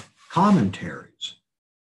 consult commentaries.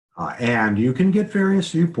 And you can get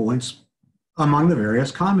various viewpoints among the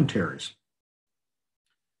various commentaries.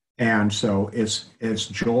 And so as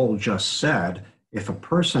Joel just said, if a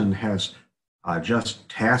person has just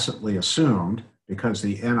tacitly assumed, because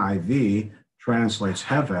the NIV translates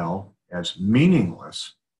Hevel as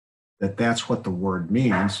meaningless, that that's what the word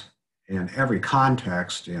means in every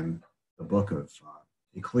context in the book of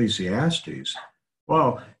Ecclesiastes,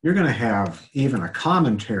 well, you're going to have even a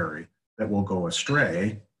commentary that will go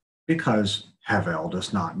astray because Hevel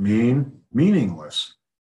does not mean meaningless.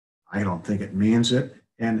 I don't think it means it.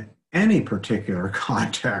 And any particular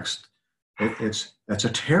context, that's a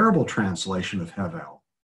terrible translation of Hevel.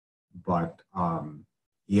 But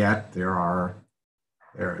yet there are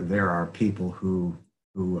people who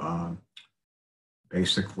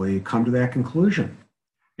basically come to that conclusion.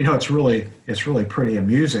 You know, it's really pretty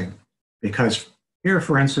amusing, because here,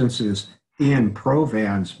 for instance, is Ian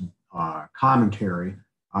Provan's commentary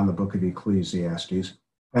on the book of Ecclesiastes.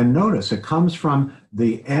 And notice it comes from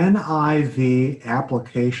the NIV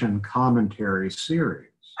application commentary series.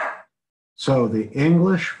 So the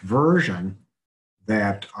English version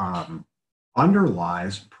that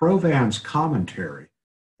underlies Provan's commentary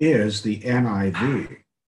is the NIV.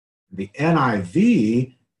 The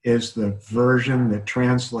NIV is the version that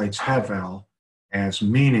translates Hevel as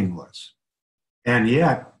meaningless. And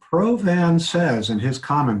yet, Provan says in his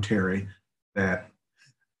commentary that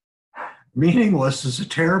meaningless is a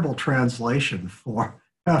terrible translation for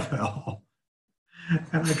Hevel.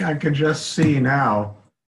 And I can just see now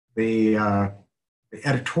the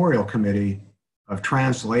editorial committee of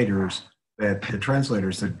translators, that the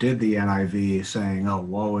translators that did the NIV saying, oh,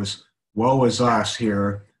 woe is us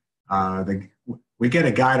here. We get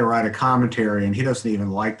a guy to write a commentary and he doesn't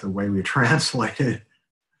even like the way we translate it.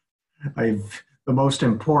 The most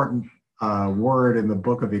important word in the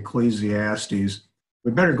book of Ecclesiastes.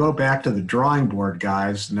 We better go back to the drawing board,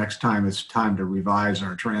 guys, the next time it's time to revise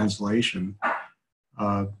our translation.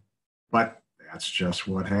 But that's just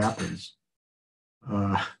what happens.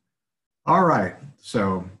 All right,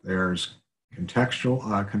 so there's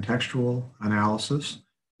contextual analysis.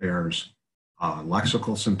 There's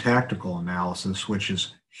lexical syntactical analysis, which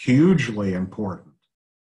is hugely important.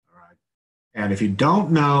 All right, and if you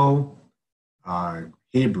don't know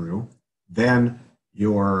Hebrew, then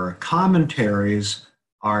your commentaries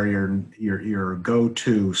are your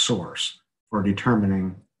go-to source for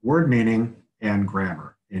determining word meaning and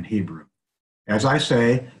grammar in Hebrew. As I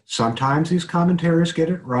say, sometimes these commentaries get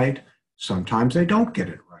it right, sometimes they don't get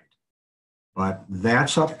it right. But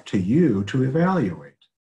that's up to you to evaluate.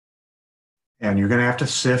 And you're going to have to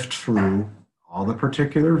sift through all the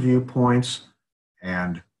particular viewpoints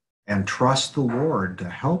and trust the Lord to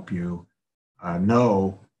help you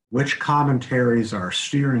know which commentaries are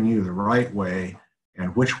steering you the right way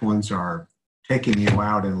and which ones are taking you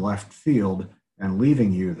out in left field and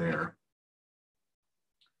leaving you there.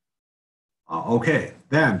 Okay,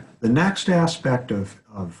 then the next aspect of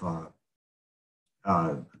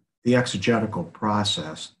the exegetical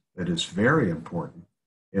process that is very important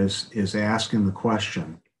is asking the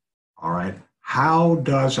question, all right, how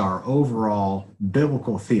does our overall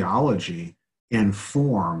biblical theology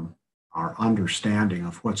inform our understanding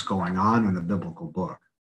of what's going on in the biblical book?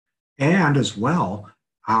 And as well,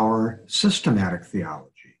 our systematic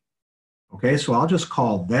theology. Okay, so I'll just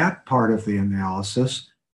call that part of the analysis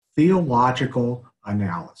theological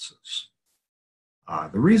analysis.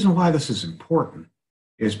 The reason why this is important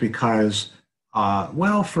is because,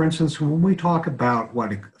 well, for instance, when we talk about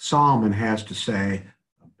what Solomon has to say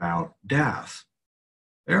about death,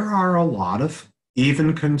 there are a lot of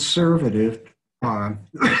even conservative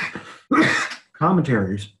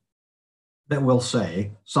commentaries that will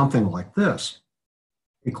say something like this.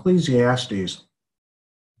 Ecclesiastes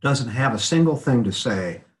doesn't have a single thing to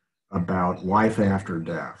say about life after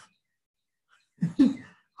death.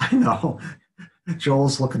 I know,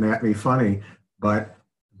 Joel's looking at me funny, but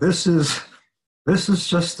this is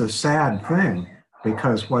just a sad thing,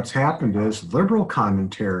 because what's happened is liberal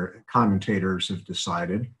commentators have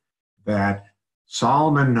decided that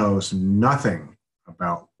Solomon knows nothing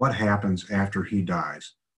about what happens after he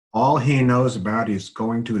dies. All he knows about is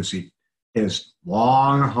going to his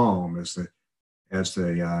long home, as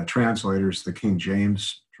the translators, the King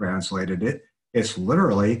James translated it. It's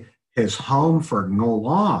literally his home for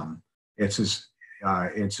Nolam. It's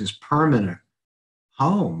his permanent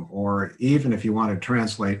home, or even if you want to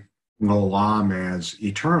translate Nolam as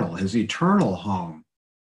eternal, his eternal home.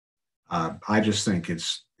 I just think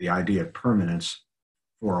it's the idea of permanence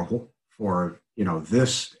for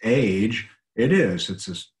this age. It's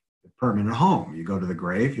a permanent home. You go to the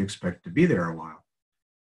grave, you expect to be there a while.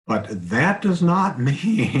 But that does not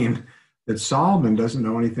mean that Solomon doesn't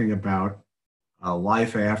know anything about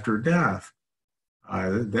life after death.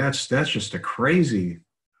 That's just a crazy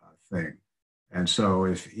thing. And so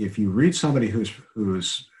if you read somebody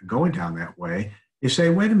who's going down that way, you say,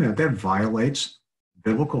 wait a minute, that violates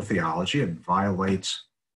biblical theology. It violates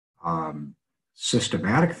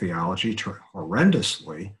systematic theology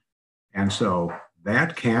horrendously. And so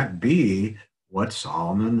that can't be what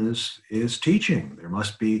Solomon is teaching. There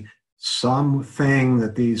must be something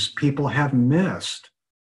that these people have missed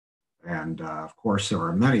And of course, there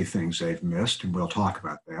are many things they've missed, and we'll talk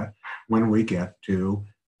about that when we get to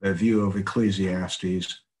the view of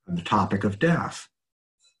Ecclesiastes and the topic of death.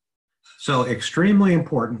 So extremely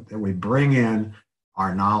important that we bring in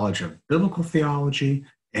our knowledge of biblical theology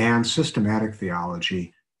and systematic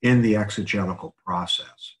theology in the exegetical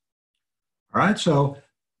process. All right, so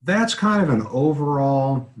that's kind of an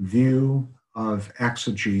overall view of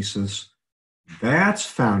exegesis. That's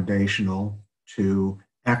foundational to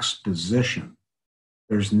exposition.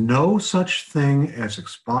 There's no such thing as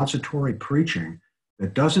expository preaching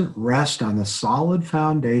that doesn't rest on the solid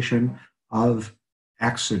foundation of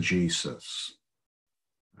exegesis.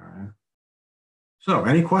 All right. So,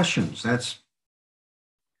 any questions?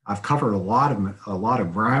 I've covered a lot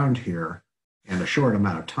of ground here in a short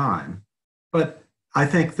amount of time, but I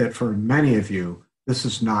think that for many of you, this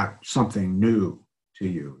is not something new to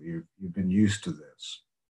you. You've been used to this.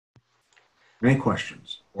 Any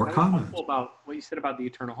questions or comments? About what you said about the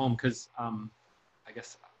eternal home, because I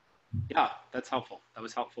guess, yeah, that's helpful. That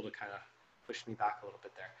was helpful to kind of push me back a little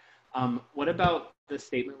bit there. What about the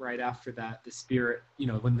statement right after that, the spirit,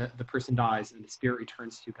 when the person dies and the spirit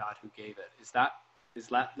returns to God who gave it? Is that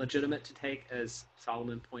legitimate to take as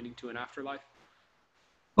Solomon pointing to an afterlife?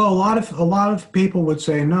 Well, a lot of people would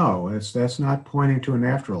say no, that's not pointing to an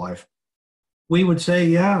afterlife. We would say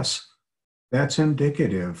yes, that's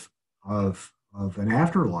indicative of an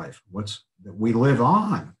afterlife. That we live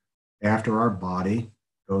on after our body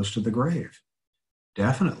goes to the grave.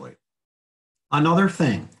 Definitely. Another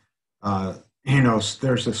thing,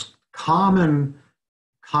 there's this common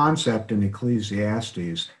concept in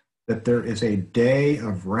Ecclesiastes that there is a day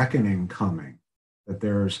of reckoning coming,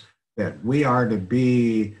 that we are to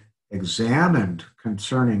be examined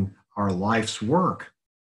concerning our life's work.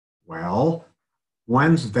 Well,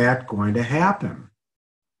 when's that going to happen?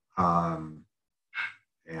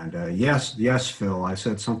 Yes, Phil, I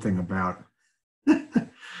said something about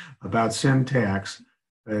about syntax.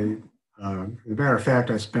 As a matter of fact,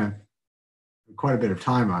 I spent quite a bit of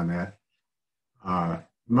time on that.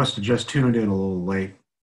 Must have just tuned in a little late.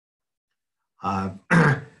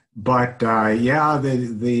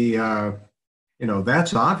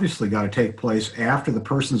 That's obviously got to take place after the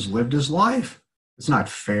person's lived his life. It's not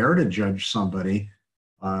fair to judge somebody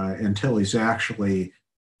until he's actually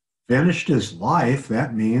finished his life.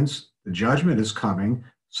 That means the judgment is coming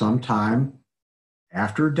sometime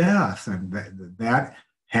after death, and that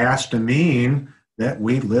has to mean that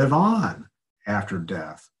we live on after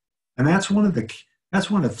death. And that's one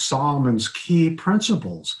of Solomon's key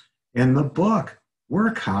principles in the book. We're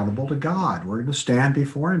accountable to God. We're going to stand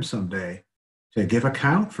before him someday to give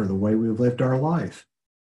account for the way we lived our life.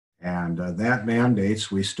 And that mandates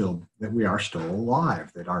that we are still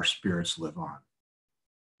alive, that our spirits live on.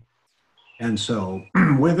 And so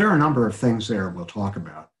there are a number of things there we'll talk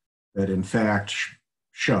about that in fact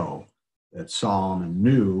show that Solomon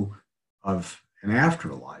knew of an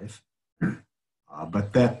afterlife,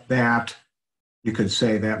 but that you could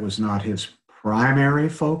say that was not his primary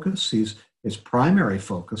focus. His primary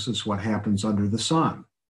focus is what happens under the sun.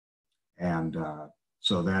 And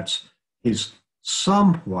so he's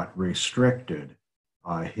somewhat restricted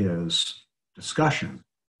his discussion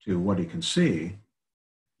to what he can see.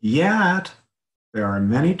 Yet, there are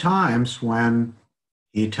many times when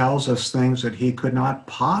he tells us things that he could not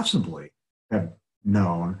possibly have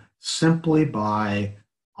known simply by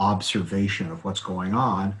observation of what's going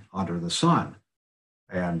on under the sun.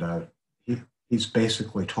 And he's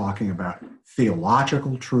basically talking about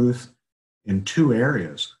theological truth in two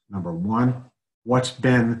areas. Number one, what's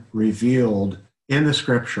been revealed in the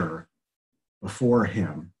scripture before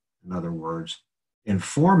him, in other words,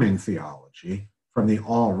 informing theology from the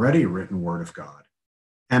already written word of God.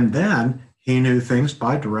 And then he knew things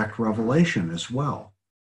by direct revelation as well.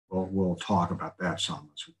 We'll talk about that some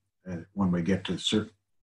when we get to certain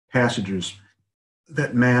passages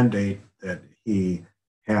that mandate that he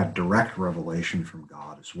had direct revelation from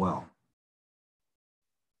God as well.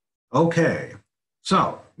 Okay,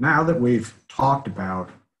 so now that we've talked about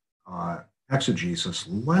exegesis,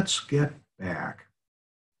 let's get back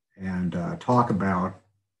and talk about,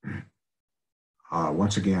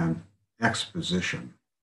 once again, exposition.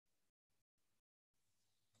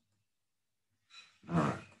 All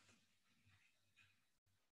right.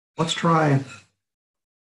 Let's try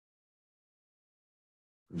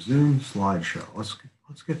resume slideshow. Let's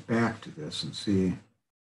get back to this and see.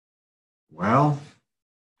 Well,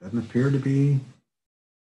 doesn't appear to be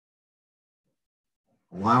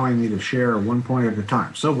allowing me to share one point at a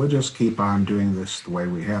time. So we'll just keep on doing this the way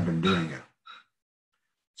we have been doing it.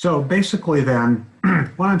 So basically then,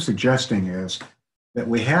 what I'm suggesting is that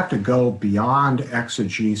we have to go beyond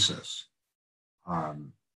exegesis.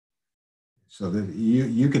 So that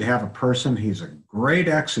you could have a person, he's a great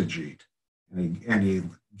exegete, and he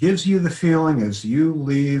gives you the feeling as you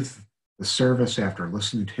leave the service after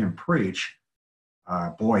listening to him preach,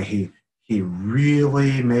 boy, he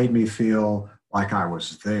really made me feel like I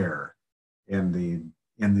was there in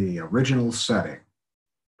the original setting.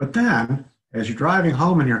 But then, as you're driving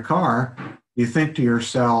home in your car, you think to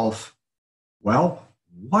yourself, well,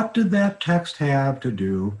 what did that text have to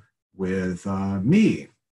do with me?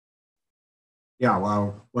 Yeah,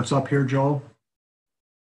 well, what's up here, Joel?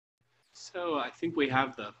 So I think we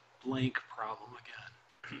have the blank problem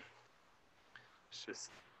again. It's just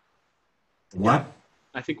What?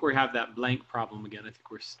 I think we have that blank problem again. I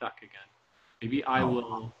think we're stuck again. Maybe I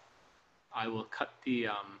will cut the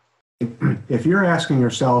If you're asking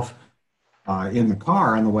yourself in the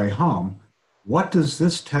car on the way home, what does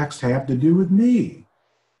this text have to do with me?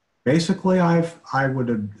 Basically, I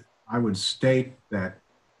would state that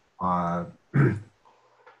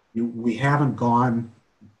you haven't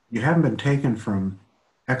been taken from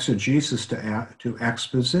exegesis to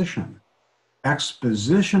exposition.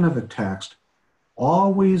 Exposition of a text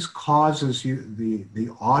always causes the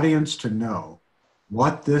audience to know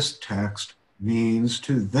what this text means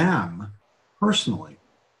to them personally.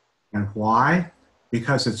 And why?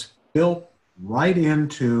 Because it's built right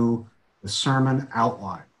into the sermon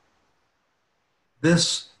outline.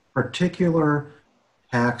 This particular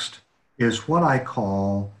text is what I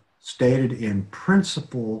call stated in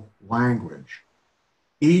principle language.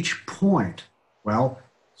 Each point, well,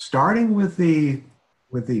 starting with the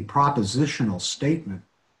propositional statement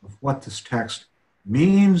of what this text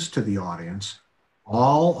means to the audience,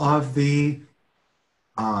 all of the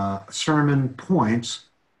sermon points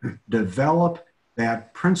develop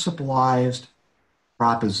that principalized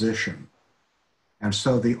proposition. And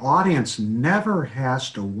so the audience never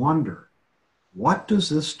has to wonder, what does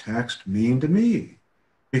this text mean to me?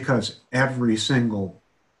 Because every single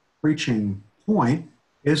preaching point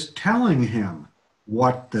is telling him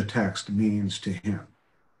what the text means to him.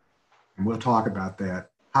 And we'll talk about that,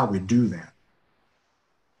 how we do that.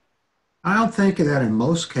 I don't think that in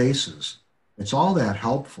most cases, it's all that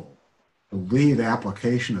helpful to leave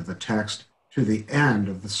application of the text to the end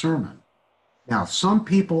of the sermon. Now, some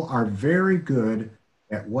people are very good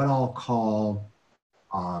at what I'll call,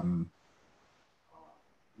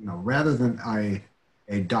 rather than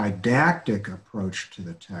a didactic approach to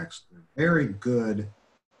the text, they're very good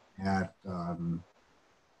at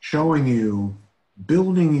showing you,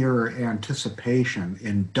 building your anticipation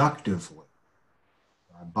inductively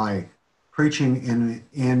by preaching in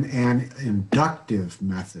an inductive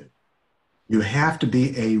method. You have to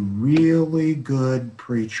be a really good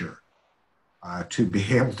preacher to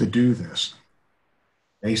be able to do this.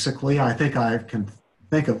 Basically, I think I can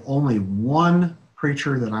think of only one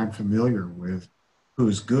preacher that I'm familiar with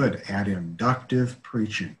who's good at inductive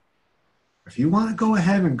preaching. If you want to go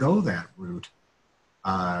ahead and go that route,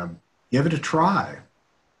 give it a try.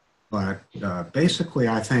 But basically,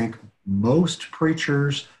 I think most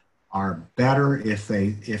preachers are better if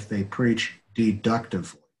they preach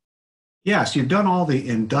deductively. Yes, you've done all the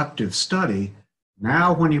inductive study.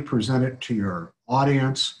 Now, when you present it to your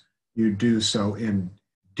audience, you do so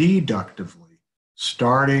deductively,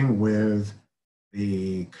 starting with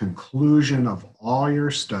the conclusion of all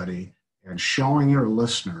your study and showing your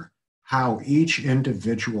listener how each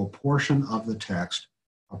individual portion of the text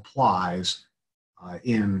applies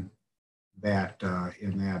in that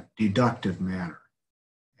deductive manner.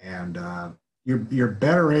 And you're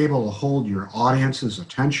better able to hold your audience's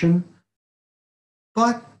attention.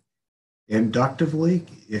 But inductively,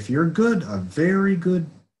 if you're good, a very good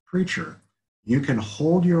preacher, you can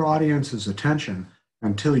hold your audience's attention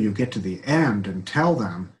until you get to the end and tell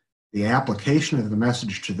them the application of the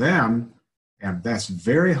message to them, and that's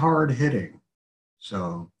very hard hitting.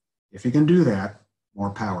 So if you can do that,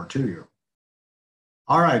 more power to you.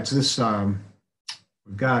 All right, so this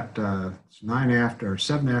we've got it's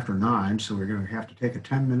 7 after 9, so we're going to have to take a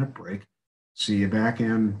 10-minute break. See you back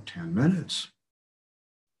in 10 minutes.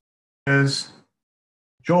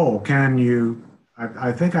 Joel, can you,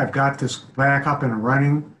 I think I've got this back up and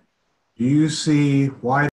running. Do you see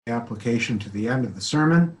why the application to the end of the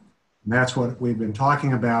sermon? And that's what we've been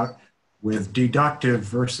talking about with deductive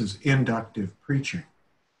versus inductive preaching.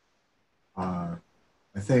 I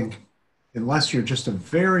think unless you're just a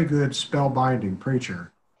very good spellbinding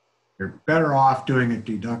preacher, you're better off doing it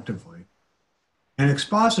deductively. In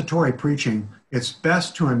expository preaching, it's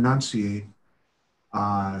best to enunciate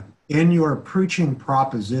in your preaching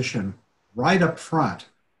proposition right up front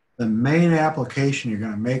the main application you're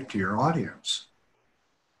going to make to your audience.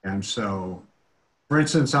 And so, for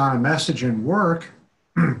instance, on a message in work,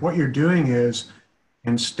 what you're doing is,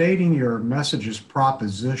 in stating your message's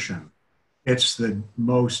proposition, it's the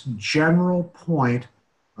most general point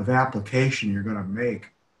of application you're going to make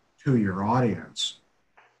to your audience.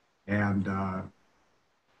 And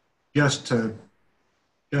just to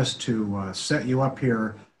set you up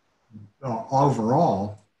here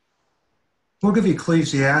overall, Book of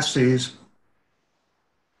Ecclesiastes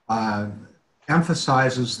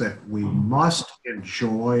emphasizes that we must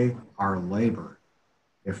enjoy our labor.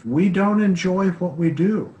 If we don't enjoy what we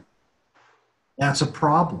do, that's a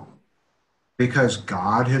problem, because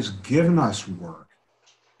God has given us work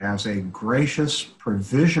as a gracious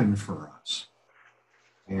provision for us.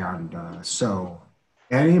 And so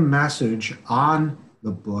any message on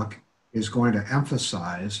the book is going to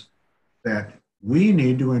emphasize that we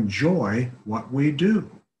need to enjoy what we do.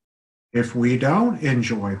 If we don't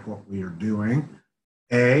enjoy what we are doing,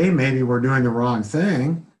 maybe we're doing the wrong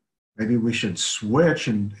thing. Maybe we should switch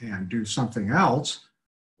and do something else.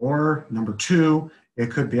 Or number two, it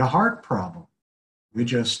could be a heart problem. We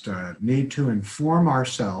just need to inform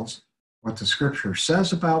ourselves what the scripture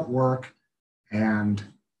says about work and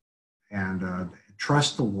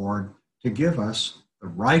trust the Lord to give us the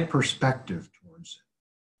right perspective towards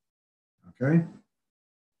it. Okay?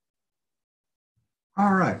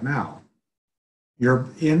 All right, now, you're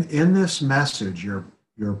in this message, your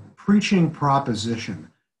preaching proposition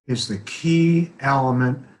is the key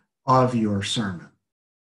element of your sermon.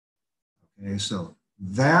 Okay, so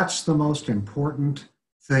that's the most important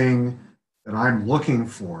thing that I'm looking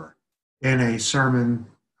for in a sermon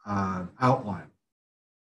outline.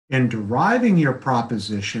 In deriving your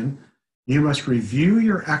proposition, you must review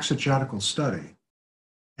your exegetical study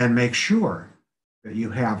and make sure that you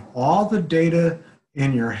have all the data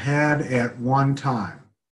in your head at one time.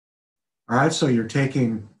 All right, so you're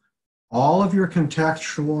taking all of your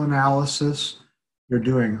contextual analysis, you're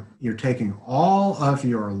taking all of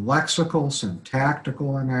your lexical,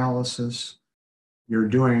 syntactical analysis, you're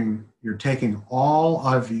taking all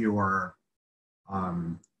of your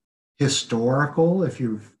historical, if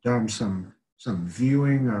you've done some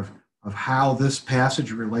viewing of how this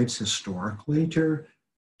passage relates historically to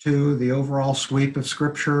the overall sweep of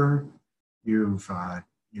Scripture. You've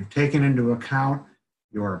taken into account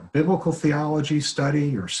your biblical theology study,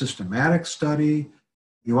 your systematic study.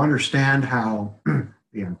 You understand how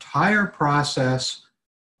the entire process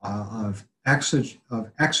of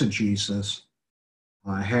exegesis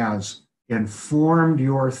has informed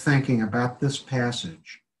your thinking about this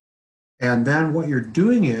passage. And then what you're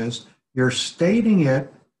doing is you're stating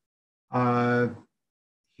it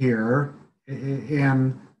here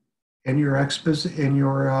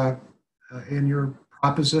in your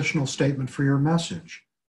propositional statement for your message.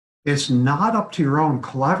 It's not up to your own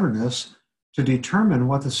cleverness to determine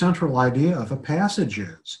what the central idea of a passage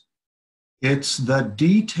is. It's the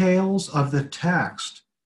details of the text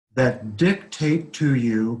that dictate to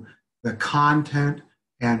you the content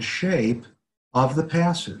and shape of the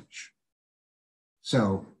passage.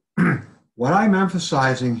 So what I'm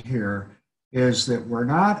emphasizing here is that we're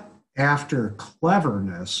not after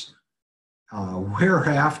cleverness, we're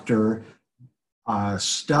after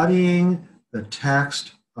studying the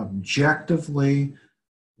text objectively,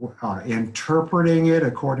 interpreting it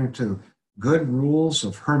according to good rules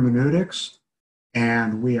of hermeneutics,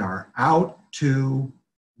 and we are out to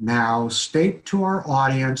now state to our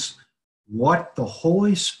audience what the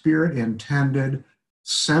Holy Spirit intended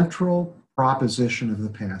central proposition of the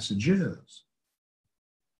passage is.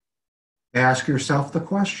 Ask yourself the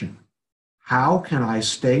question, how can I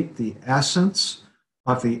state the essence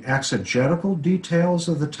of the exegetical details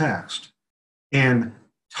of the text in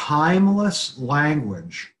timeless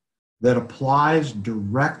language that applies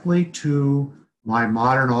directly to my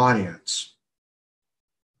modern audience?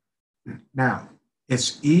 Now,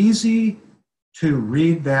 it's easy to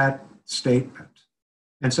read that statement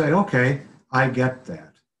and say, okay, I get that.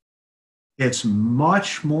 It's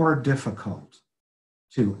much more difficult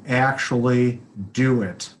to actually do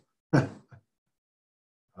it.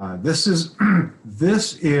 This is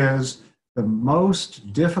the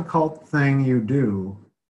most difficult thing you do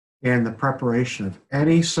in the preparation of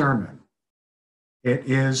any sermon. It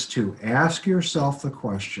is to ask yourself the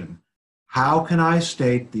question, how can I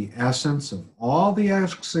state the essence of all the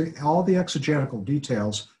exegetical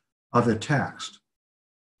details of the text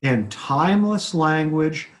in timeless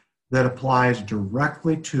language that applies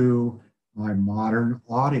directly to my modern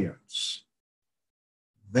audience?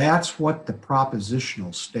 That's what the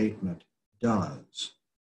propositional statement does.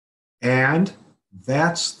 And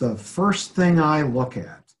That's the first thing I look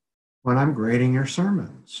at when I'm grading your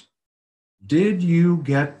sermons. Did you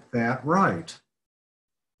get that right?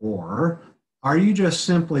 Or are you just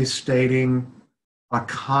simply stating a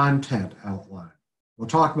content outline? We'll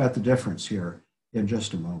talk about the difference here in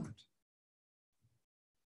just a moment.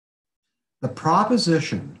 The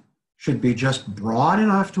proposition should be just broad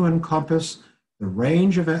enough to encompass the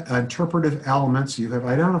range of interpretive elements you have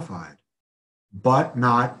identified, but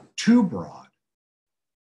not too broad.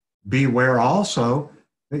 Beware also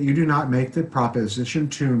that you do not make the proposition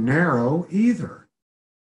too narrow either.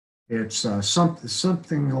 It's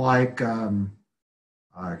something like,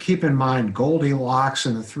 keep in mind Goldilocks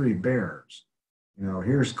and the Three Bears. You know,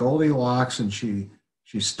 here's Goldilocks, and she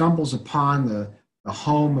stumbles upon the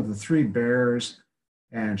home of the three bears,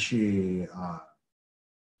 and she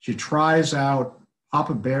tries out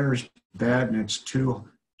Papa Bear's bed, and it's too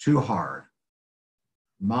hard.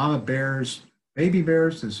 Mama Bear's, Baby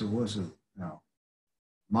Bear's, no.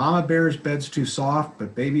 Mama Bear's bed's too soft,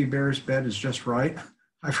 but Baby Bear's bed is just right.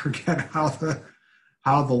 I forget how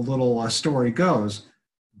the little story goes,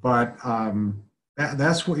 but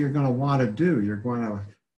that's what you're going to want to do. You're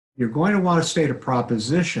going to want to state a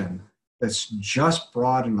proposition that's just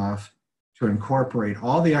broad enough to incorporate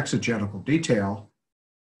all the exegetical detail,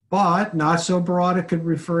 but not so broad it could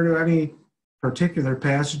refer to any particular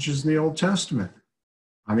passages in the Old Testament.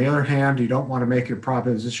 On the other hand, you don't want to make your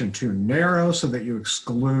proposition too narrow so that you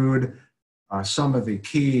exclude some of the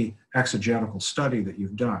key exegetical study that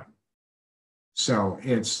you've done. So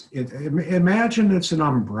imagine it's an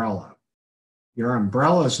umbrella. Your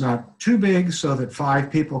umbrella is not too big so that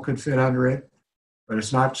 5 people could fit under it, but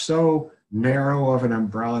it's not so narrow of an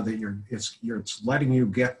umbrella that it's letting you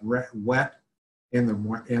get wet in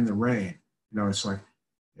the rain. You know, it's like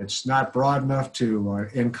it's not broad enough to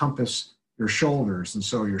encompass your shoulders, and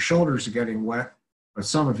so your shoulders are getting wet, but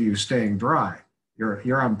some of you staying dry.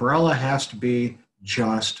 Your umbrella has to be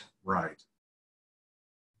just right.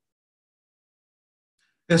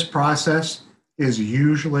 This process is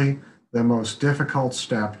usually the most difficult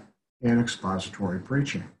step in expository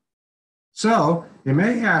preaching. So you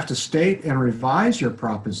may have to state and revise your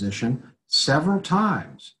proposition several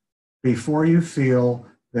times before you feel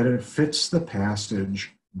that it fits the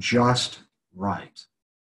passage just right.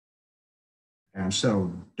 And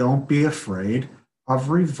so don't be afraid of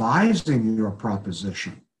revising your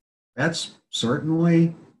proposition. That's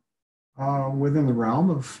certainly within the realm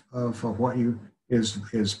of what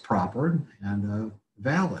is proper and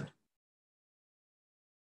valid.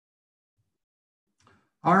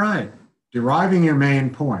 All right, deriving your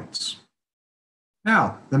main points.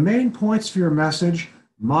 Now, the main points of your message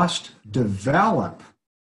must develop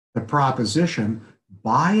the proposition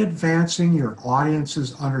by advancing your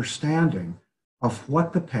audience's understanding of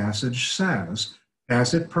what the passage says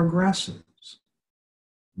as it progresses.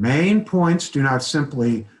 Main points do not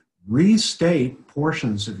simply restate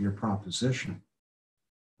portions of your proposition.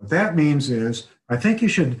 What that means is, I think you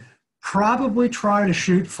should probably try to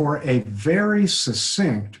shoot for a very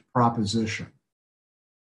succinct proposition.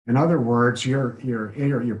 In other words,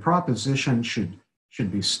 your proposition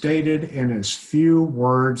should be stated in as few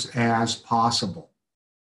words as possible.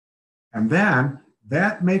 And then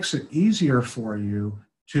that makes it easier for you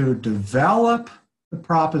to develop the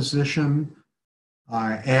proposition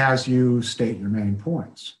as you state your main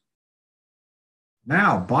points.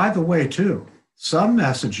 Now, by the way, too, some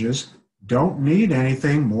messages don't need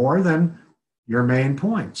anything more than your main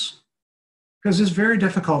points, because it's very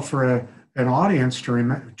difficult for an audience to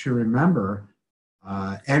remember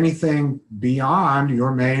anything beyond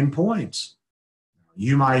your main points.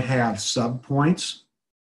 You might have subpoints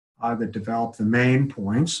that develop the main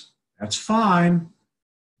points. That's fine,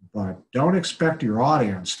 but don't expect your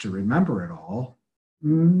audience to remember it all.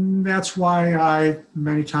 That's why I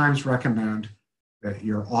many times recommend that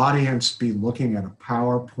your audience be looking at a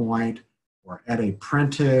PowerPoint or at a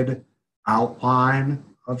printed outline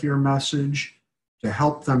of your message to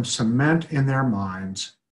help them cement in their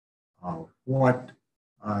minds what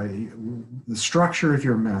the structure of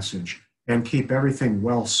your message and keep everything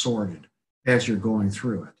well sorted as you're going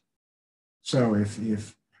through it. So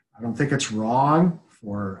if I don't think it's wrong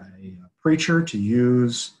for a preacher to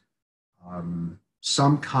use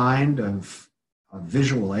some kind of a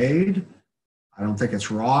visual aid. I don't think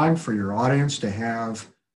it's wrong for your audience to have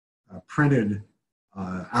a printed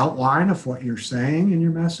outline of what you're saying in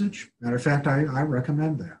your message. Matter of fact, I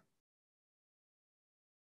recommend that.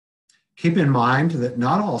 Keep in mind that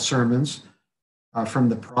not all sermons from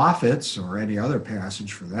the prophets or any other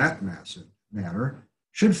passage for that matter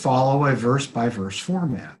should follow a verse-by-verse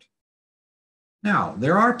format. Now,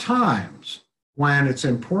 there are times when it's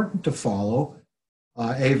important to follow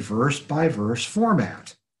a verse-by-verse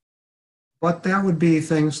format. But that would be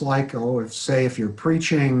things like, if you're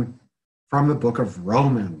preaching from the book of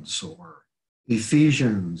Romans or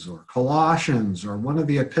Ephesians or Colossians or one of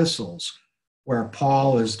the epistles where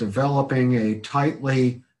Paul is developing a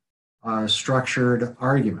tightly structured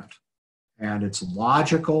argument, and it's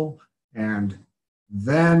logical, and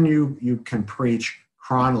then you can preach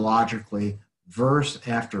chronologically verse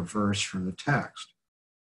after verse from the text.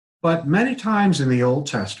 But many times in the Old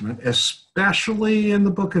Testament, especially in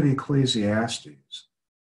the book of Ecclesiastes,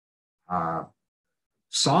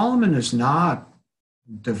 Solomon is not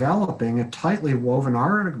developing a tightly woven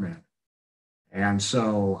argument. And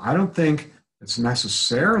so I don't think it's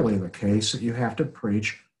necessarily the case that you have to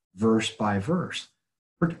preach verse by verse.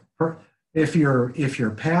 If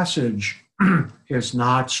your passage is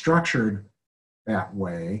not structured that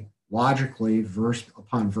way, logically, verse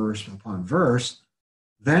upon verse upon verse,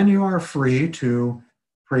 then you are free to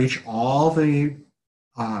preach all the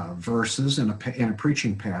verses in a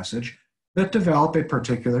preaching passage that develop a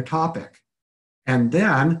particular topic. And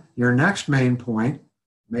then your next main point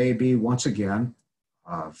may be, once again,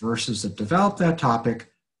 verses that develop that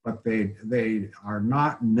topic, but they are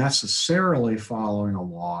not necessarily following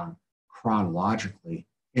along chronologically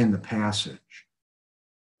in the passage.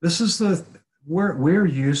 This is we're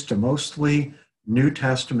used to mostly New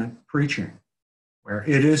Testament preaching, where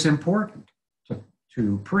it is important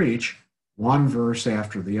to preach one verse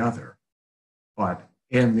after the other. But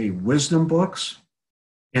in the wisdom books,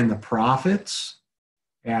 in the prophets,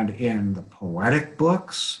 and in the poetic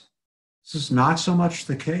books, this is not so much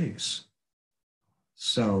the case.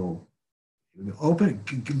 So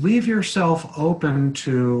leave yourself open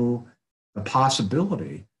to the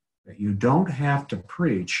possibility that you don't have to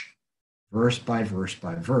preach verse by verse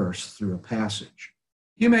by verse through a passage.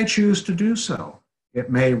 You may choose to do so. It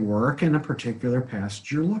may work in a particular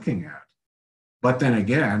passage you're looking at. But then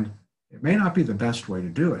again, it may not be the best way to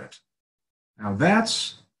do it. Now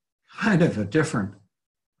that's kind of a different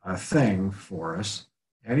thing for us.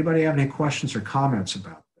 Anybody have any questions or comments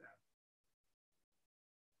about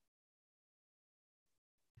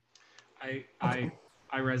that?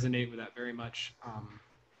 I resonate with that very much.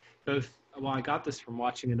 I got this from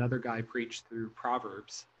watching another guy preach through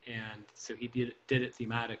Proverbs, and so he did it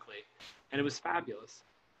thematically, and it was fabulous.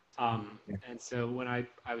 And so when I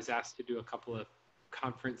was asked to do a couple of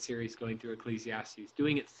conference series going through Ecclesiastes,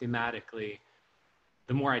 doing it thematically,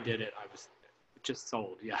 the more I did it, I was just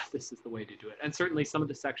sold. Yeah, this is the way to do it. And certainly some of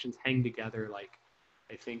the sections hang together, like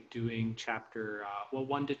I think doing chapter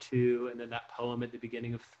 1 to 2, and then that poem at the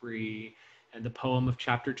beginning of 3, and the poem of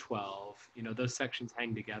chapter 12. Those sections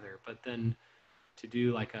hang together. But then to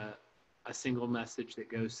do like a single message that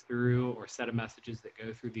goes through, or set of messages that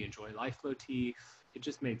go through the Enjoy Life motif, it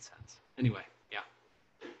just made sense. Anyway, yeah.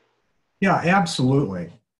 Yeah,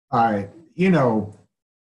 absolutely.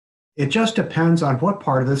 It just depends on what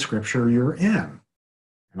part of the scripture you're in.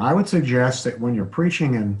 And I would suggest that when you're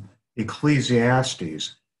preaching in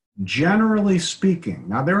Ecclesiastes, generally speaking,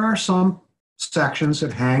 now there are some sections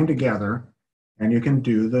that hang together and you can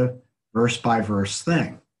do the verse by verse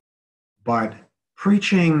thing, but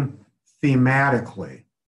preaching thematically,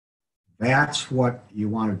 that's what you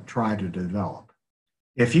want to try to develop.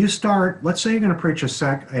 If you start, let's say you're going to preach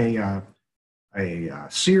a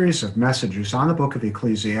series of messages on the book of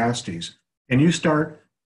Ecclesiastes, and you start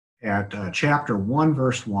at chapter 1,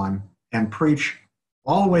 verse 1, and preach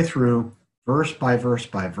all the way through verse by verse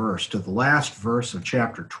by verse to the last verse of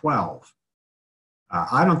chapter 12,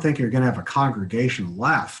 I don't think you're going to have a congregation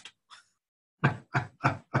left.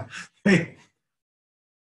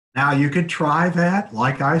 Now, you could try that.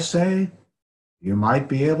 Like I say, you might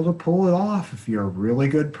be able to pull it off if you're a really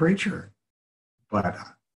good preacher. But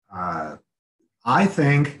I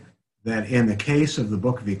think that in the case of the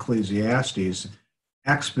book of Ecclesiastes,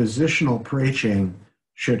 expositional preaching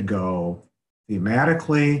should go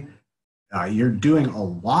thematically. You're doing a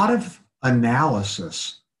lot of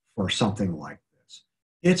analysis for something like this.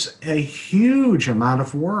 It's a huge amount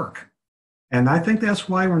of work. And I think that's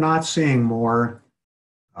why we're not seeing more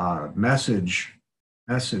message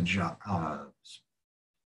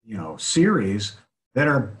series that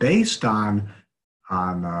are based on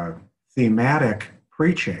thematic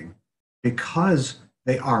preaching, because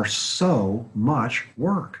they are so much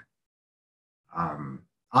work.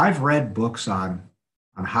 I've read books on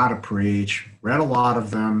how to preach, read a lot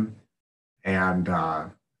of them, and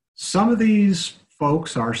some of these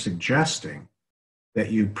folks are suggesting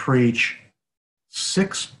that you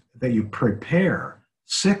prepare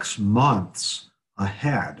 6 months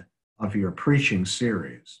ahead of your preaching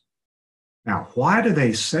series. Now, why do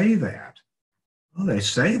they say that? Well, they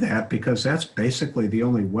say that because that's basically the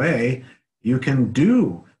only way you can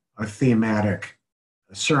do a thematic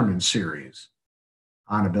sermon series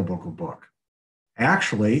on a biblical book.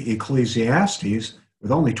 Actually, Ecclesiastes,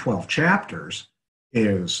 with only 12 chapters,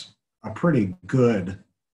 is a pretty good,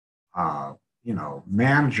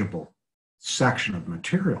 manageable section of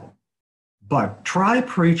material. But try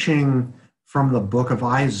preaching from the book of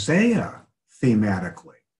Isaiah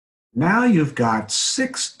thematically. Now you've got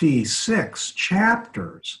 66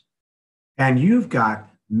 chapters, and you've got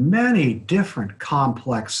many different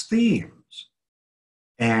complex themes.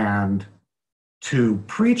 And to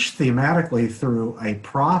preach thematically through a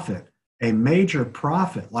prophet, a major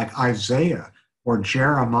prophet like Isaiah or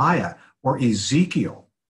Jeremiah or Ezekiel,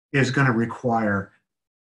 is going to require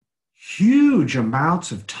huge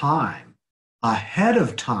amounts of time ahead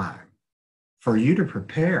of time for you to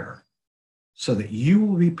prepare, so that you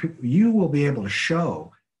will be able to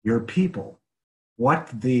show your people what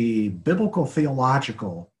the biblical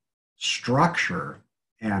theological structure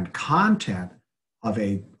and content of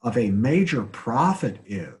a major prophet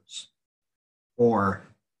is. Or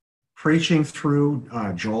preaching through,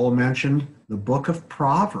 Joel mentioned the book of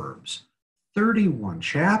Proverbs, 31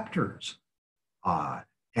 chapters.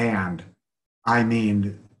 And I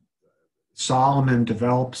mean, Solomon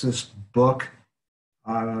develops this book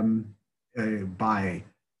by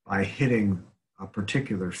hitting a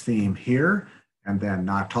particular theme here and then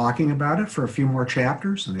not talking about it for a few more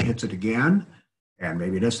chapters, and he hits it again, and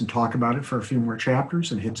maybe doesn't talk about it for a few more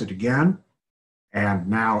chapters and hits it again. And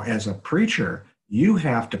now as a preacher, you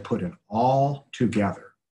have to put it all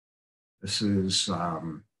together. This is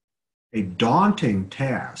a daunting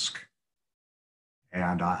task.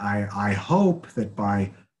 And I hope that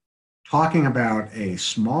by talking about a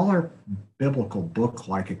smaller biblical book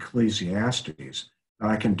like Ecclesiastes, that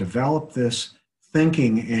I can develop this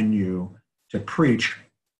thinking in you to preach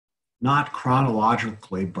not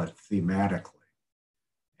chronologically, but thematically.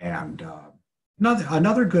 And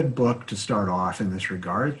another good book to start off in this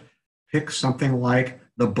regard, pick something like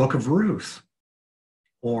the Book of Ruth,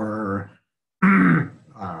 or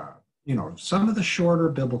some of the shorter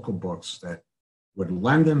biblical books that would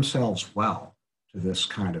lend themselves well to this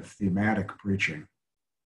kind of thematic preaching.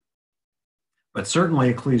 But certainly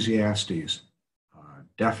Ecclesiastes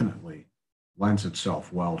definitely lends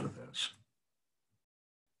itself well to this.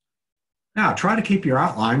 Now, try to keep your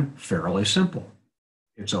outline fairly simple.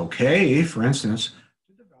 It's okay, for instance,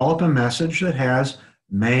 to develop a message that has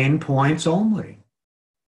main points only.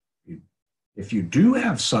 If you do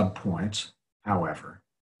have subpoints, however,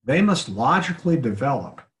 they must logically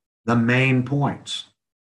develop the main points.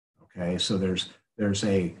 Okay, so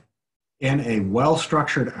in a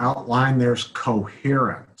well-structured outline, there's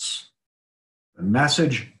coherence. The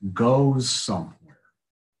message goes somewhere.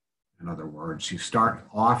 In other words, you start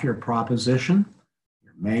off your proposition,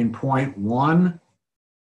 your main point one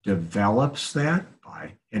develops that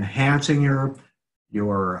by enhancing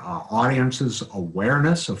your audience's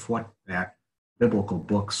awareness of what that biblical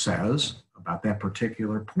book says about that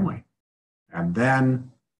particular point. And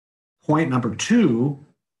then point number two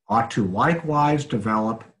ought to likewise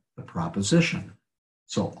develop the proposition.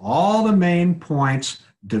 So all the main points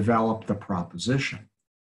develop the proposition.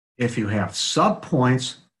 If you have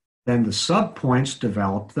subpoints, then the subpoints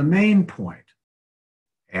develop the main point.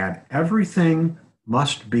 And everything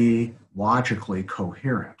must be logically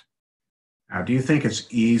coherent. Now, do you think it's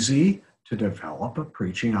easy to develop a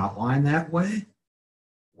preaching outline that way?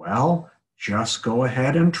 Well, just go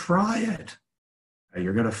ahead and try it.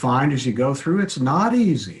 You're going to find as you go through, it's not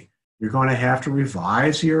easy. You're going to have to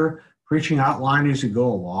revise your preaching outline as you go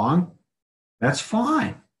along. That's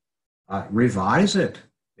fine. Revise it.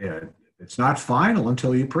 It's not final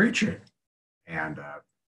until you preach it. And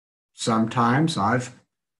sometimes I've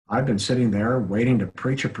been sitting there waiting to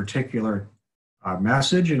preach a particular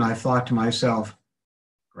message, and I thought to myself,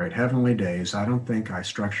 great heavenly days, I don't think I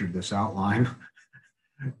structured this outline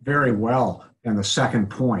very well in the second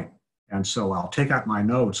point. And so I'll take out my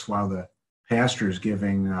notes while the pastor is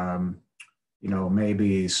giving,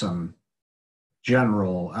 maybe some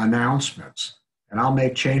general announcements. And I'll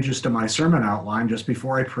make changes to my sermon outline just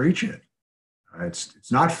before I preach it.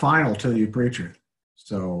 It's not final till you preach it.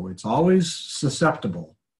 So it's always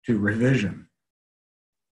susceptible to revision.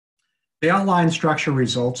 The outline structure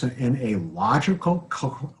results in a logical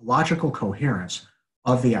coherence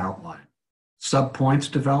of the outline.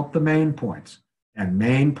 Subpoints develop the main points, and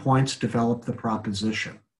main points develop the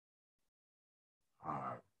proposition.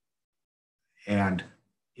 And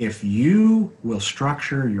if you will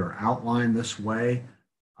structure your outline this way,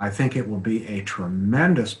 I think it will be a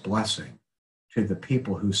tremendous blessing to the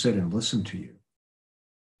people who sit and listen to you.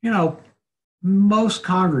 You know, most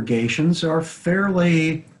congregations are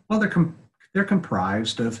fairly, well, they're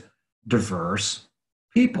comprised of diverse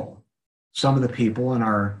people. Some of the people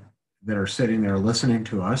that are sitting there listening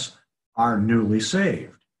to us are newly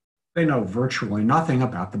saved. They know virtually nothing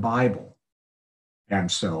about the Bible. And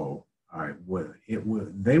so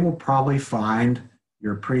they will probably find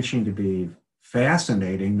your preaching to be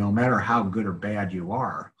fascinating no matter how good or bad you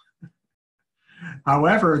are.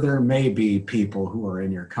 However, there may be people who are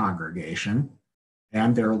in your congregation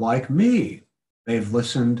and they're like me. They've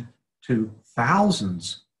listened to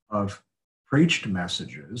thousands of preached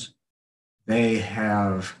messages. They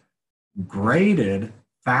have graded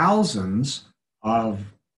thousands of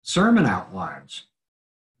sermon outlines.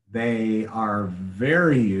 They are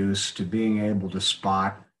very used to being able to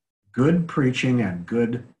spot good preaching and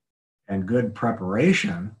good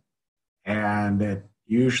preparation. And it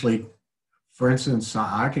usually, for instance,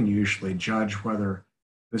 I can usually judge whether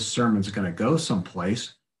this sermon's going to go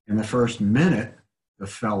someplace in the first minute the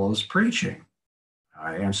fellow's preaching.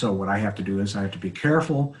 And so what I have to do is I have to be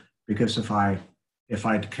careful, because if I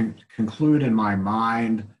conclude in my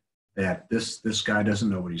mind that this guy doesn't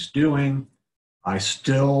know what he's doing, I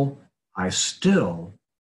still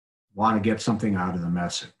want to get something out of the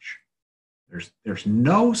message. There's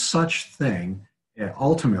no such thing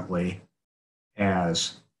ultimately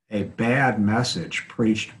as a bad message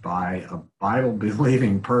preached by a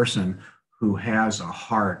Bible-believing person who has a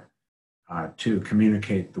heart to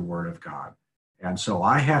communicate the Word of God. And so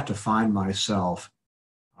I have to find myself,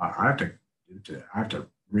 I have to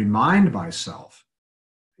remind myself,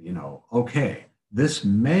 you know, okay, this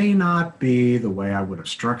may not be the way I would have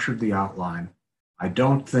structured the outline. I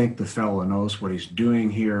don't think the fellow knows what he's doing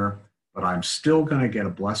here, but I'm still going to get a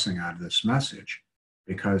blessing out of this message,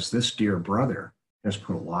 because this dear brother has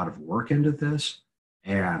put a lot of work into this,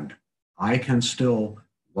 and I can still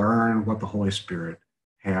learn what the Holy Spirit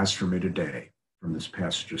has for me today from this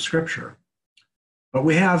passage of Scripture. But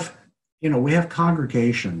we have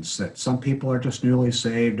congregations that some people are just newly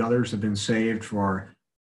saved, others have been saved for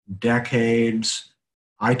decades.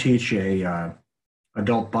 I teach an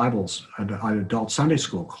adult Sunday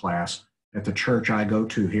school class at the church I go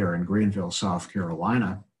to here in Greenville, South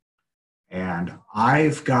Carolina. And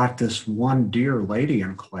I've got this one dear lady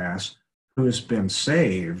in class who has been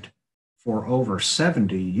saved for over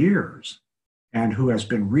 70 years and who has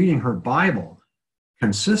been reading her Bible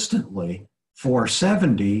consistently for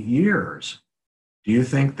 70 years. Do you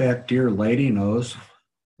think that dear lady knows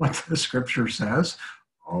what the Scripture says?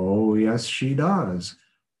 Oh, yes, she does.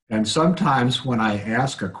 And sometimes when I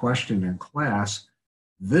ask a question in class,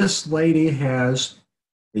 this lady has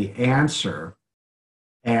the answer,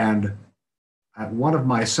 and one of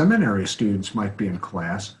my seminary students might be in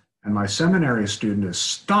class, and my seminary student is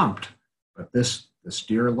stumped. But this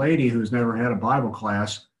dear lady who's never had a Bible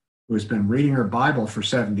class, who's been reading her Bible for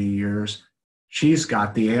 70 years, she's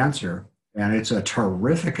got the answer, and it's a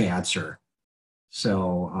terrific answer.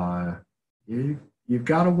 So you've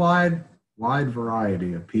got a wide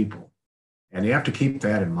variety of people. And you have to keep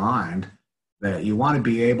that in mind, that you want to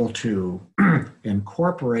be able to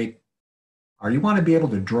incorporate, or you want to be able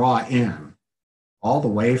to draw in all the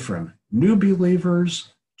way from new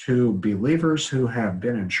believers to believers who have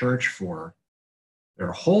been in church for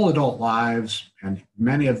their whole adult lives, and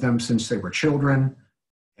many of them since they were children,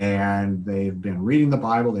 and they've been reading the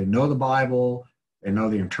Bible, they know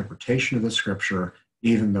the interpretation of the Scripture,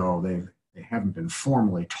 even though they haven't been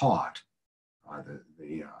formally taught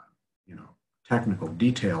the technical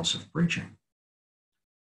details of preaching.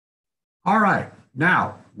 All right,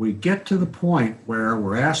 now we get to the point where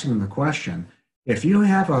we're asking the question, if you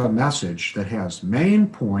have a message that has main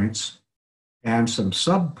points and some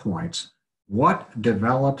sub-points, what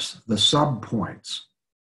develops the sub-points?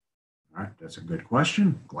 All right, that's a good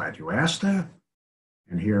question. Glad you asked that.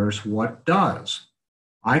 And here's what does.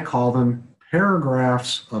 I call them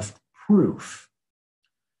paragraphs of proof.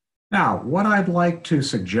 Now, what I'd like to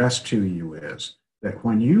suggest to you is that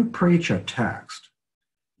when you preach a text,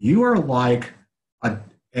 you are like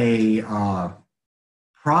a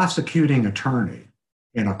prosecuting attorney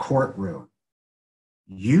in a courtroom.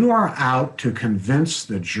 You are out to convince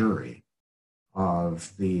the jury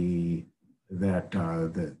of that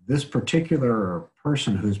this particular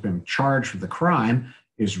person who's been charged with the crime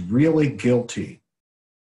is really guilty.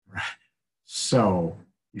 So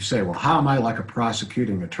you say, well, how am I like a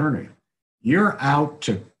prosecuting attorney? You're out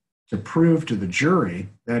to prove to the jury,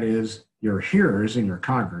 that is, your hearers in your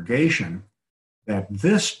congregation, that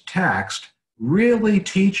this text really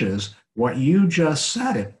teaches what you just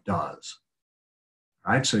said it does.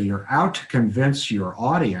 right? So you're out to convince your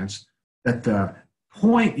audience that the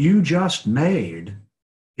point you just made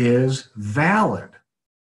is valid.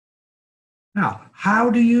 Now, how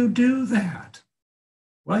do you do that?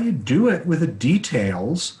 Well, you do it with the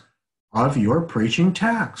details of your preaching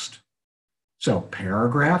text. So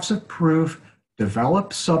paragraphs of proof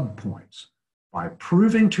develop subpoints by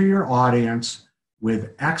proving to your audience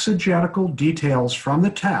with exegetical details from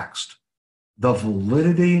the text the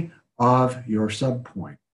validity of your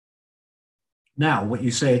subpoint. Now, what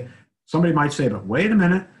you say, somebody might say, but wait a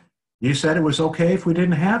minute, you said it was okay if we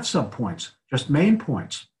didn't have subpoints, just main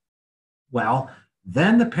points. Well,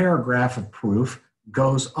 then the paragraph of proof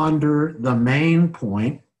goes under the main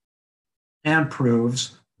point and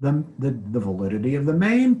proves the validity of the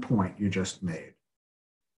main point you just made.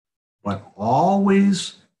 But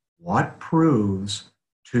always what proves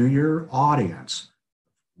to your audience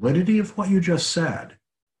the validity of what you just said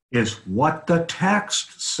is what the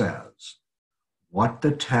text says, what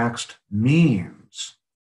the text means.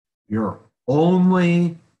 Your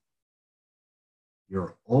only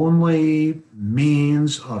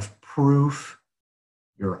means of proof,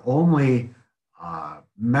 your only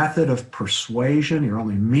method of persuasion, your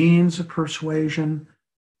only means of persuasion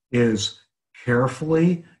is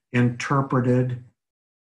carefully interpreted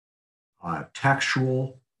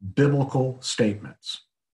textual biblical statements.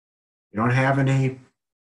 You don't have any,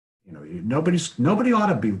 nobody ought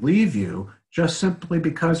to believe you just simply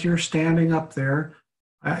because you're standing up there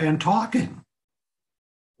and talking.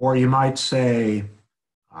 Or you might say,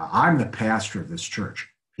 I'm the pastor of this church.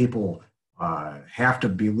 People have to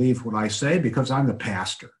believe what I say because I'm the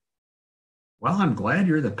pastor. Well, I'm glad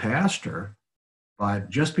you're the pastor, but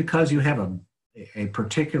just because you have a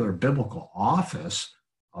particular biblical office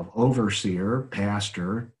of overseer,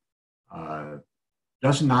 pastor,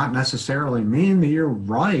 does not necessarily mean that you're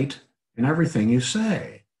right in everything you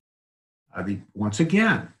say. Once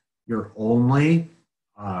again, your only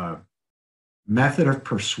method of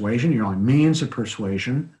persuasion, your only means of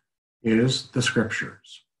persuasion is the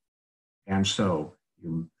scriptures. And so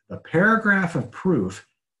the paragraph of proof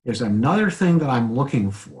is another thing that I'm looking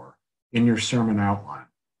for in your sermon outline.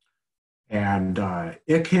 And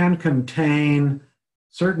it can contain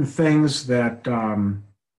certain things that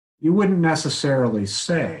you wouldn't necessarily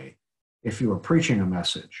say if you were preaching a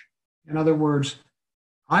message. In other words,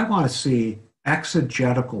 I want to see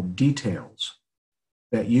exegetical details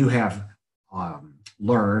that you have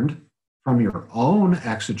learned from your own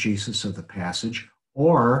exegesis of the passage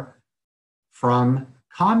or from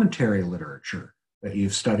commentary literature that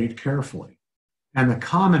you've studied carefully. And the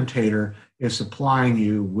commentator is supplying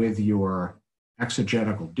you with your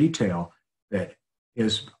exegetical detail that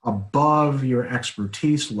is above your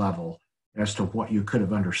expertise level as to what you could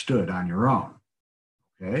have understood on your own.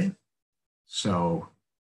 Okay? So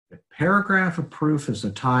the paragraph of proof is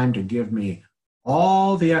the time to give me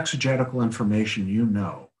all the exegetical information you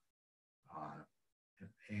know.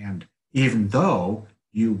 And even though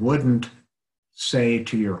you wouldn't say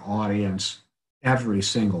to your audience every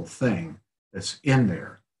single thing that's in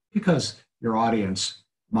there, because your audience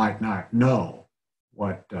might not know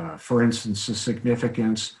what, for instance, the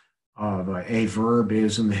significance of a verb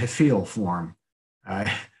is in the Hiphil form.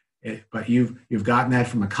 But you've gotten that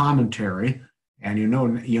from a commentary, and you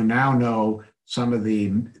now know some of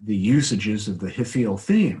the usages of the Hiphil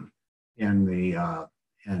theme in the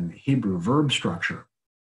in Hebrew verb structure.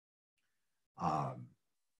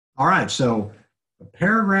 All right, so the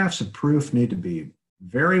paragraphs of proof need to be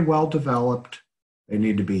very well developed. They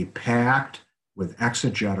need to be packed with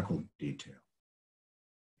exegetical detail.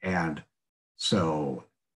 And so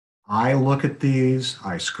I look at these,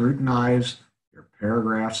 I scrutinize your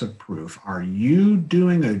paragraphs of proof. Are you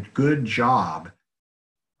doing a good job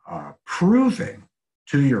proving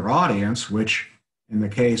to your audience, which in the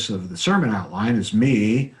case of the sermon outline is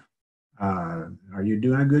me, are you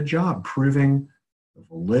doing a good job proving the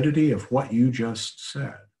validity of what you just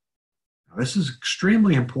said? Now, this is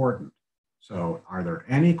extremely important. So are there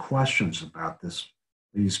any questions about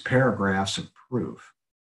these paragraphs of proof?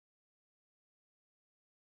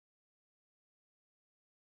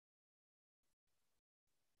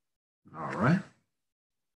 All right.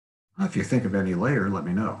 Well, if you think of any later, let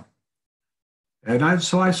me know. And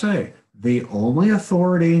so I say, the only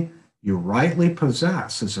authority you rightly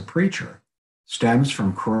possess as a preacher stems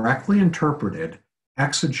from correctly interpreted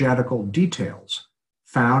exegetical details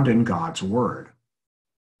found in God's word.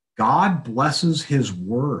 God blesses his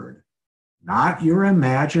word, not your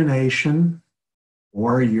imagination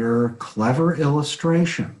or your clever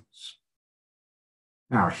illustrations.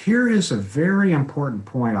 Now, here is a very important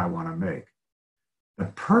point I want to make. the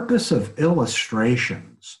purpose of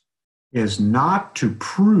illustrations is not to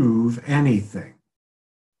prove anything.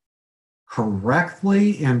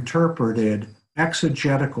 Correctly interpreted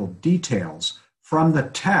exegetical details from the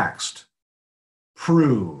text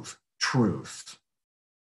prove truth.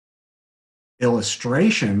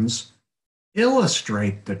 Illustrations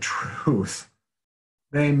illustrate the truth.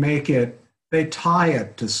 They tie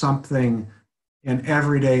it to something in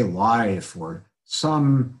everyday life or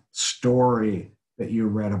some story that you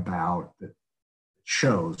read about that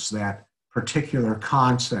shows that particular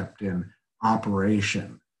concept in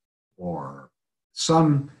operation, or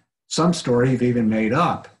some story you've even made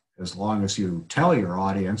up. As long as you tell your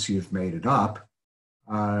audience you've made it up,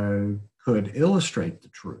 could illustrate the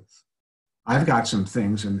truth. I've got some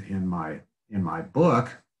things in my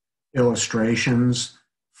book, illustrations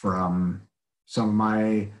from some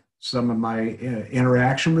of my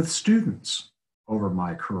interaction with students over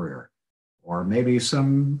my career, or maybe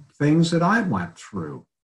some things that I went through.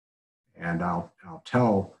 And I'll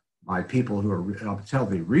tell my people I'll tell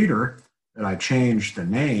the reader that I changed the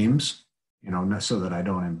names, so that I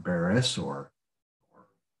don't embarrass or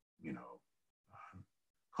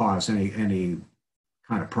cause any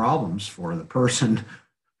kind of problems for the person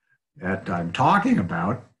that I'm talking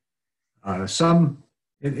about.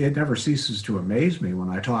 It never ceases to amaze me when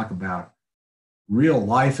I talk about real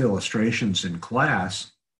life illustrations in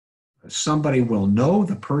class. Somebody will know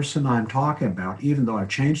the person I'm talking about, even though I've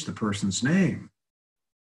changed the person's name.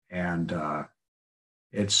 And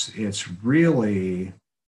it's really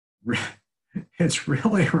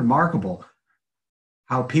remarkable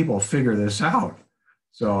how people figure this out.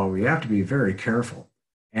 So you have to be very careful.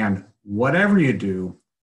 And whatever you do,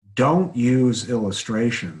 don't use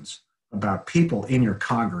illustrations about people in your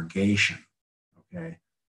congregation, okay?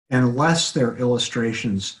 Unless they're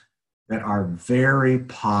illustrations that are very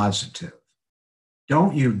positive.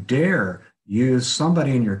 Don't you dare use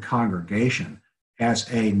somebody in your congregation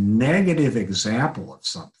as a negative example of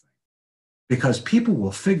something, because people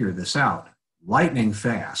will figure this out lightning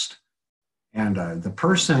fast. And the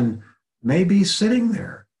person may be sitting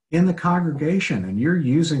there in the congregation and you're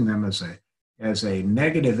using them as a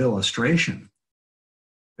negative illustration.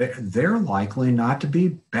 They're likely not to be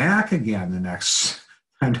back again the next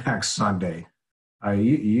Sunday.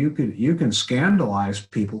 You can scandalize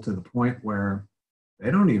people to the point where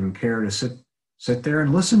they don't even care to sit there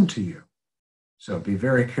and listen to you. So be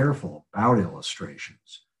very careful about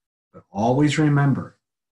illustrations. But always remember,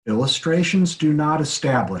 illustrations do not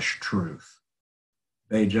establish truth.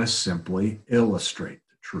 They just simply illustrate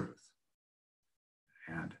the truth.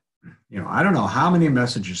 And, I don't know how many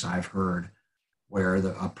messages I've heard where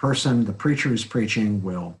the preacher is preaching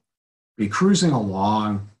will be cruising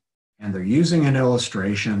along and they're using an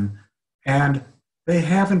illustration and they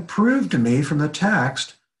haven't proved to me from the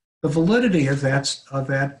text the validity of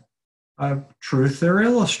that truth they're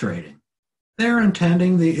illustrating. They're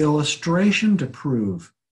intending the illustration to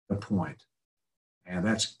prove the point. And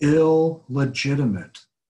that's illegitimate.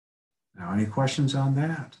 Now, any questions on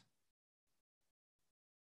that?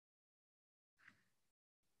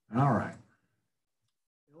 All right.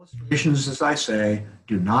 Illustrations, as I say,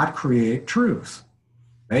 do not create truth.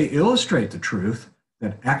 They illustrate the truth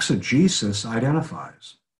that exegesis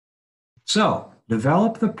identifies. So,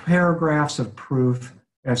 develop the paragraphs of proof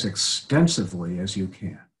as extensively as you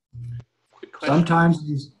can. Quick question.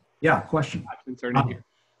 Sometimes question. I've inserted here.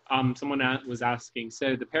 Someone was asking,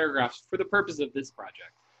 so the paragraphs, for the purpose of this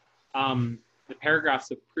project, the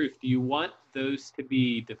paragraphs of proof, do you want those to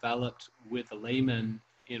be developed with a layman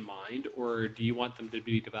in mind, or do you want them to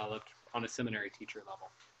be developed on a seminary teacher level?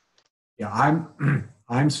 Yeah,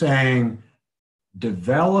 I'm saying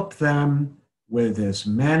develop them with as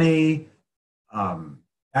many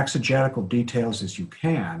exegetical details as you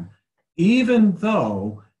can, even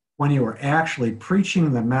though when you are actually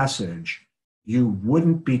preaching the message, you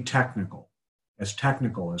wouldn't be technical as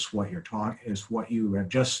what you have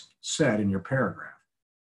just said in your paragraph.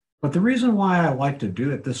 But the reason why I like to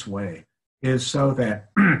do it this way is so that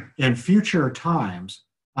in future times,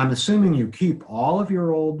 I'm assuming you keep all of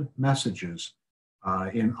your old messages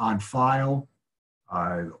on file,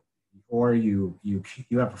 or you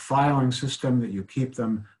have a filing system that you keep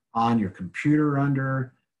them on your computer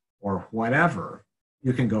under, or whatever.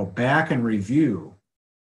 You can go back and review.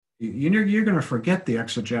 You're going to forget the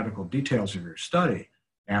exegetical details of your study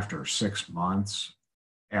after 6 months,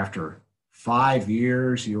 after 5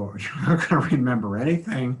 years. You're not going to remember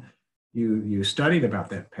anything you studied about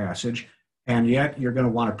that passage, and yet you're going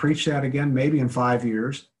to want to preach that again maybe in 5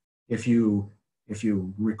 years. If you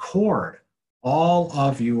record all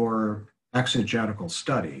of your exegetical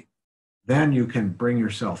study, then you can bring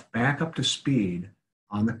yourself back up to speed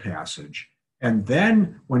on the passage. And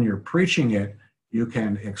then when you're preaching it, you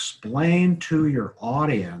can explain to your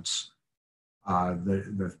audience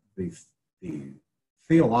the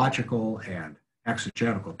theological and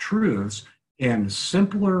exegetical truths in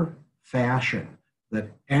simpler fashion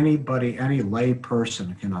that anybody, any lay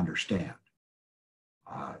person can understand.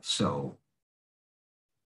 So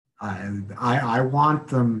I want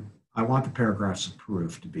the paragraphs of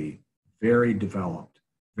proof to be very developed,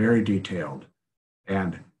 very detailed,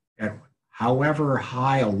 and at however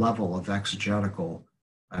high a level of exegetical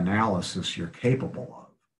analysis you're capable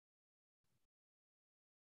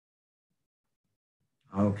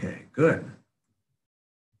of. Okay, good.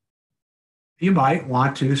 You might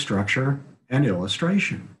want to structure an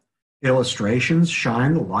illustration. Illustrations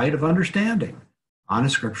shine the light of understanding on a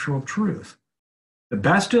scriptural truth. The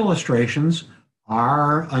best illustrations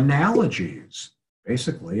are analogies,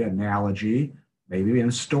 basically analogy, maybe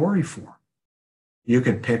in story form. You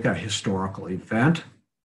could pick a historical event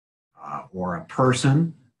or a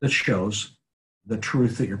person that shows the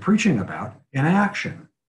truth that you're preaching about in action.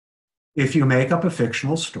 If you make up a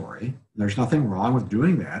fictional story, there's nothing wrong with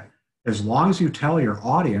doing that, as long as you tell your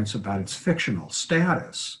audience about its fictional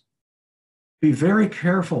status. Be very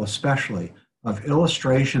careful, especially, of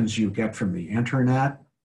illustrations you get from the internet.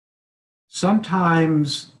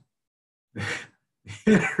 Sometimes the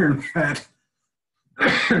internet,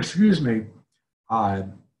 excuse me,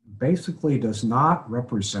 basically does not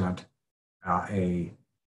represent an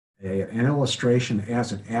illustration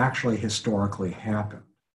as it actually historically happened.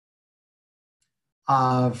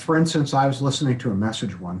 For instance, I was listening to a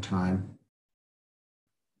message one time,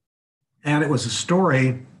 and it was a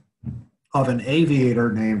story of an aviator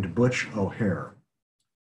named Butch O'Hare.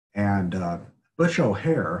 And Butch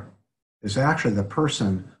O'Hare is actually the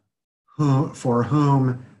person for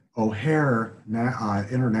whom O'Hare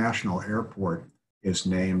International Airport is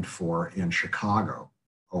named for in Chicago.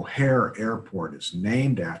 O'Hare Airport is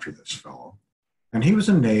named after this fellow. And he was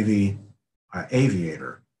a Navy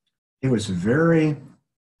aviator. He was a very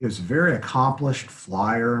accomplished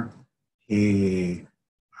flyer. He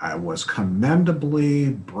was commendably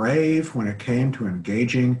brave when it came to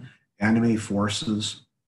engaging enemy forces.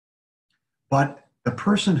 But the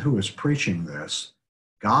person who was preaching this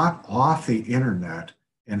got off the internet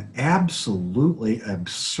an absolutely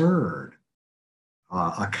absurd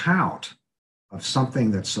account of something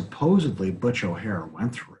that supposedly Butch O'Hare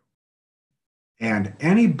went through. And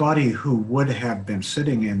anybody who would have been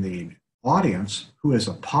sitting in the audience, who is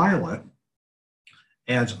a pilot,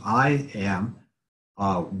 as I am,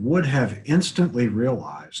 would have instantly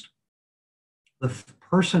realized the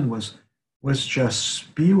person was just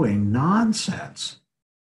spewing nonsense.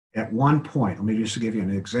 At one point, let me just give you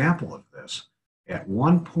an example of this. At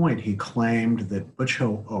one point, he claimed that Butch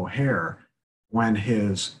O'Hare, when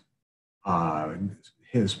his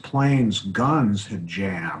plane's guns had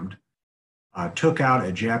jammed, took out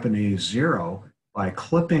a Japanese Zero by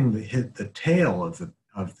clipping the tail of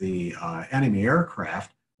the enemy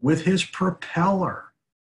aircraft with his propeller,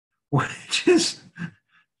 which is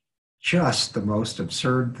just the most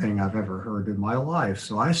absurd thing I've ever heard in my life.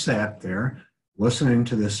 So I sat there listening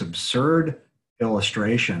to this absurd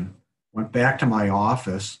illustration, went back to my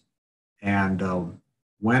office, and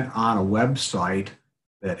went on a website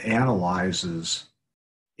that analyzes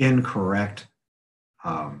incorrect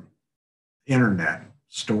internet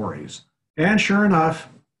stories. And sure enough,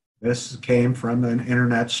 this came from an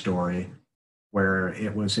internet story where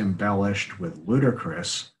it was embellished with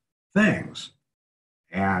ludicrous things.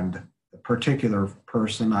 And the particular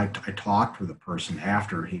person, I talked with a person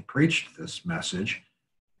after he preached this message,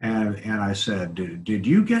 and I said, did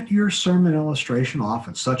you get your sermon illustration off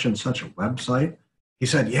at such and such a website? He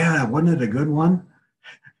said, yeah, wasn't it a good one?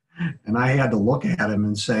 And I had to look at him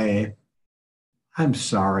and say, I'm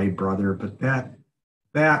sorry, brother, but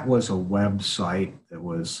that was a website that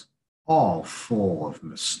was all full of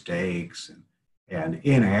mistakes and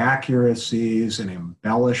inaccuracies and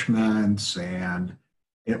embellishments, and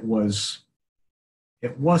it wasn't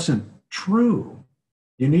true.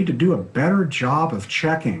 You need to do a better job of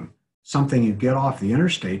checking something you get off the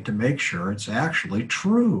interstate to make sure it's actually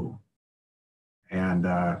true. And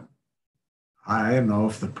I don't know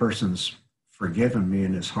if the person's forgiven me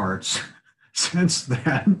in his heart since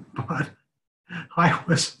then, but I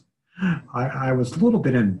was a little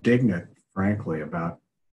bit indignant, frankly, about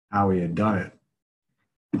how he had done it.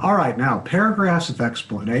 All right, now paragraphs of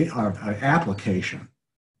application.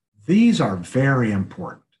 These are very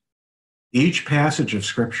important. Each passage of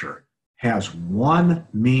Scripture has one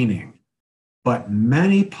meaning, but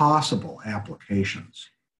many possible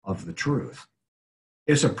applications of the truth.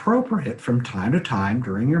 It's appropriate from time to time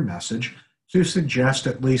during your message to suggest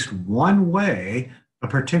at least one way a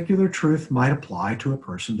particular truth might apply to a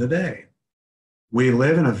person today. We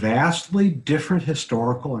live in a vastly different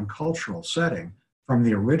historical and cultural setting from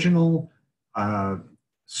the original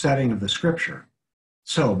setting of the scripture.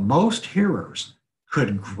 So most hearers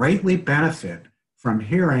could greatly benefit from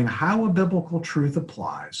hearing how a biblical truth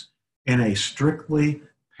applies in a strictly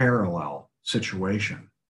parallel situation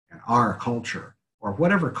in our culture or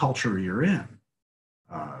whatever culture you're in.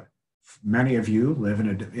 Many of you live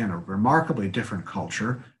in a remarkably different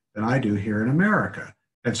culture than I do here in America.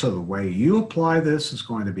 And so the way you apply this is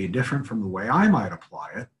going to be different from the way I might apply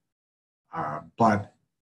it. But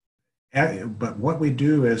what we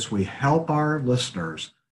do is we help our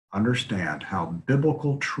listeners understand how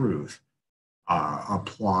biblical truth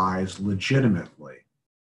applies legitimately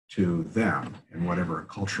to them in whatever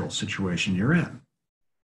cultural situation you're in.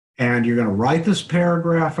 And you're going to write this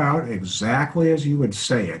paragraph out exactly as you would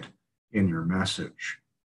say it in your message.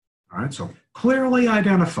 All right, so clearly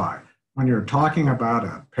identify when you're talking about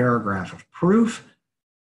a paragraph of proof,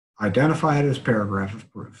 identify it as paragraph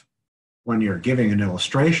of proof. When you're giving an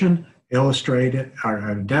illustration, illustrate it or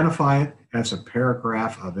identify it as a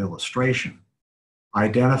paragraph of illustration.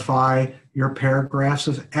 Identify your paragraphs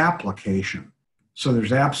as application. So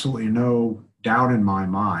there's absolutely no doubt in my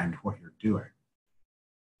mind what you're doing.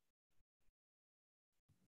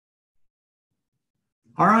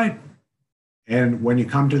 All right. And when you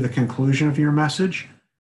come to the conclusion of your message,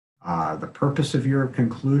 the purpose of your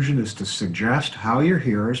conclusion is to suggest how your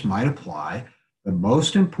hearers might apply the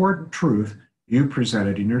most important truth you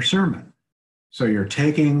presented in your sermon. So you're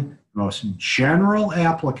taking the most general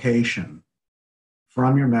application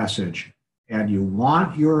from your message, and you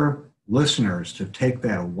want your listeners to take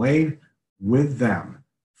that away with them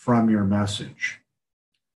from your message.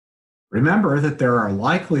 Remember that there are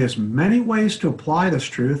likely as many ways to apply this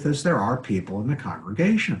truth as there are people in the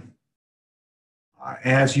congregation.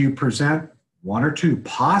 As you present one or two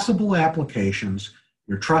possible applications,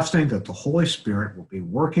 you're trusting that the Holy Spirit will be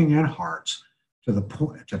working in hearts to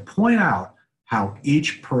point out how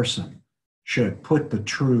each person should put the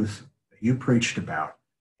truth that you preached about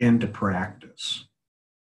into practice.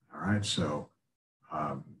 All right, so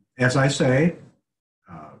as I say,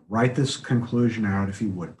 write this conclusion out, if you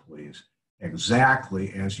would, please,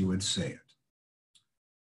 exactly as you would say it.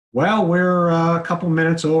 Well, we're a couple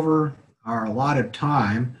minutes over our allotted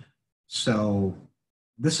time, so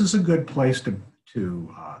this is a good place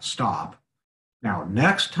to stop. Now,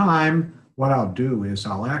 next time, what I'll do is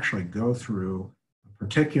I'll actually go through a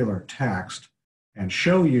particular text and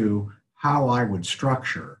show you how I would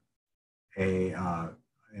structure an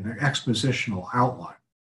expositional outline.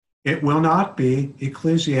 It will not be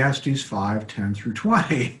Ecclesiastes 5:10 through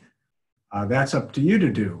 20. That's up to you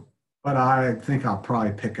to do. But I think I'll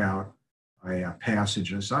probably pick out a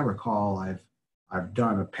passage. As I recall, I've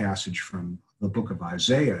done a passage from the book of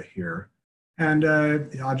Isaiah here, and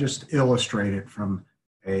I'll just illustrate it from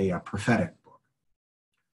a prophetic book.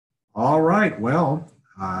 All right, well,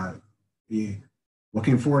 be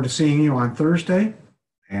looking forward to seeing you on Thursday,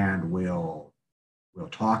 and we'll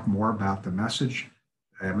talk more about the message,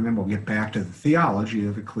 and then we'll get back to the theology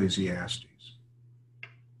of Ecclesiastes.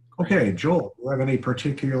 Okay, Joel, do you have any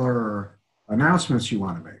particular announcements you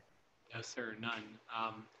want to make? No, sir, none.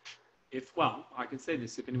 I can say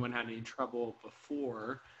this, if anyone had any trouble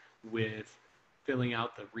before with filling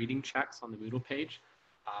out the reading checks on the Moodle page,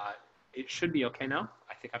 it should be okay now.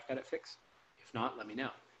 I think I've got it fixed. If not, let me know.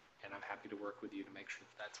 And I'm happy to work with you to make sure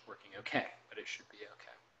that that's working okay, but it should be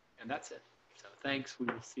okay. And that's it. So thanks. We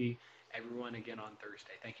will see everyone again on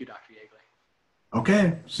Thursday. Thank you, Dr. Jaeggli.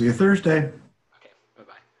 Okay, see you Thursday.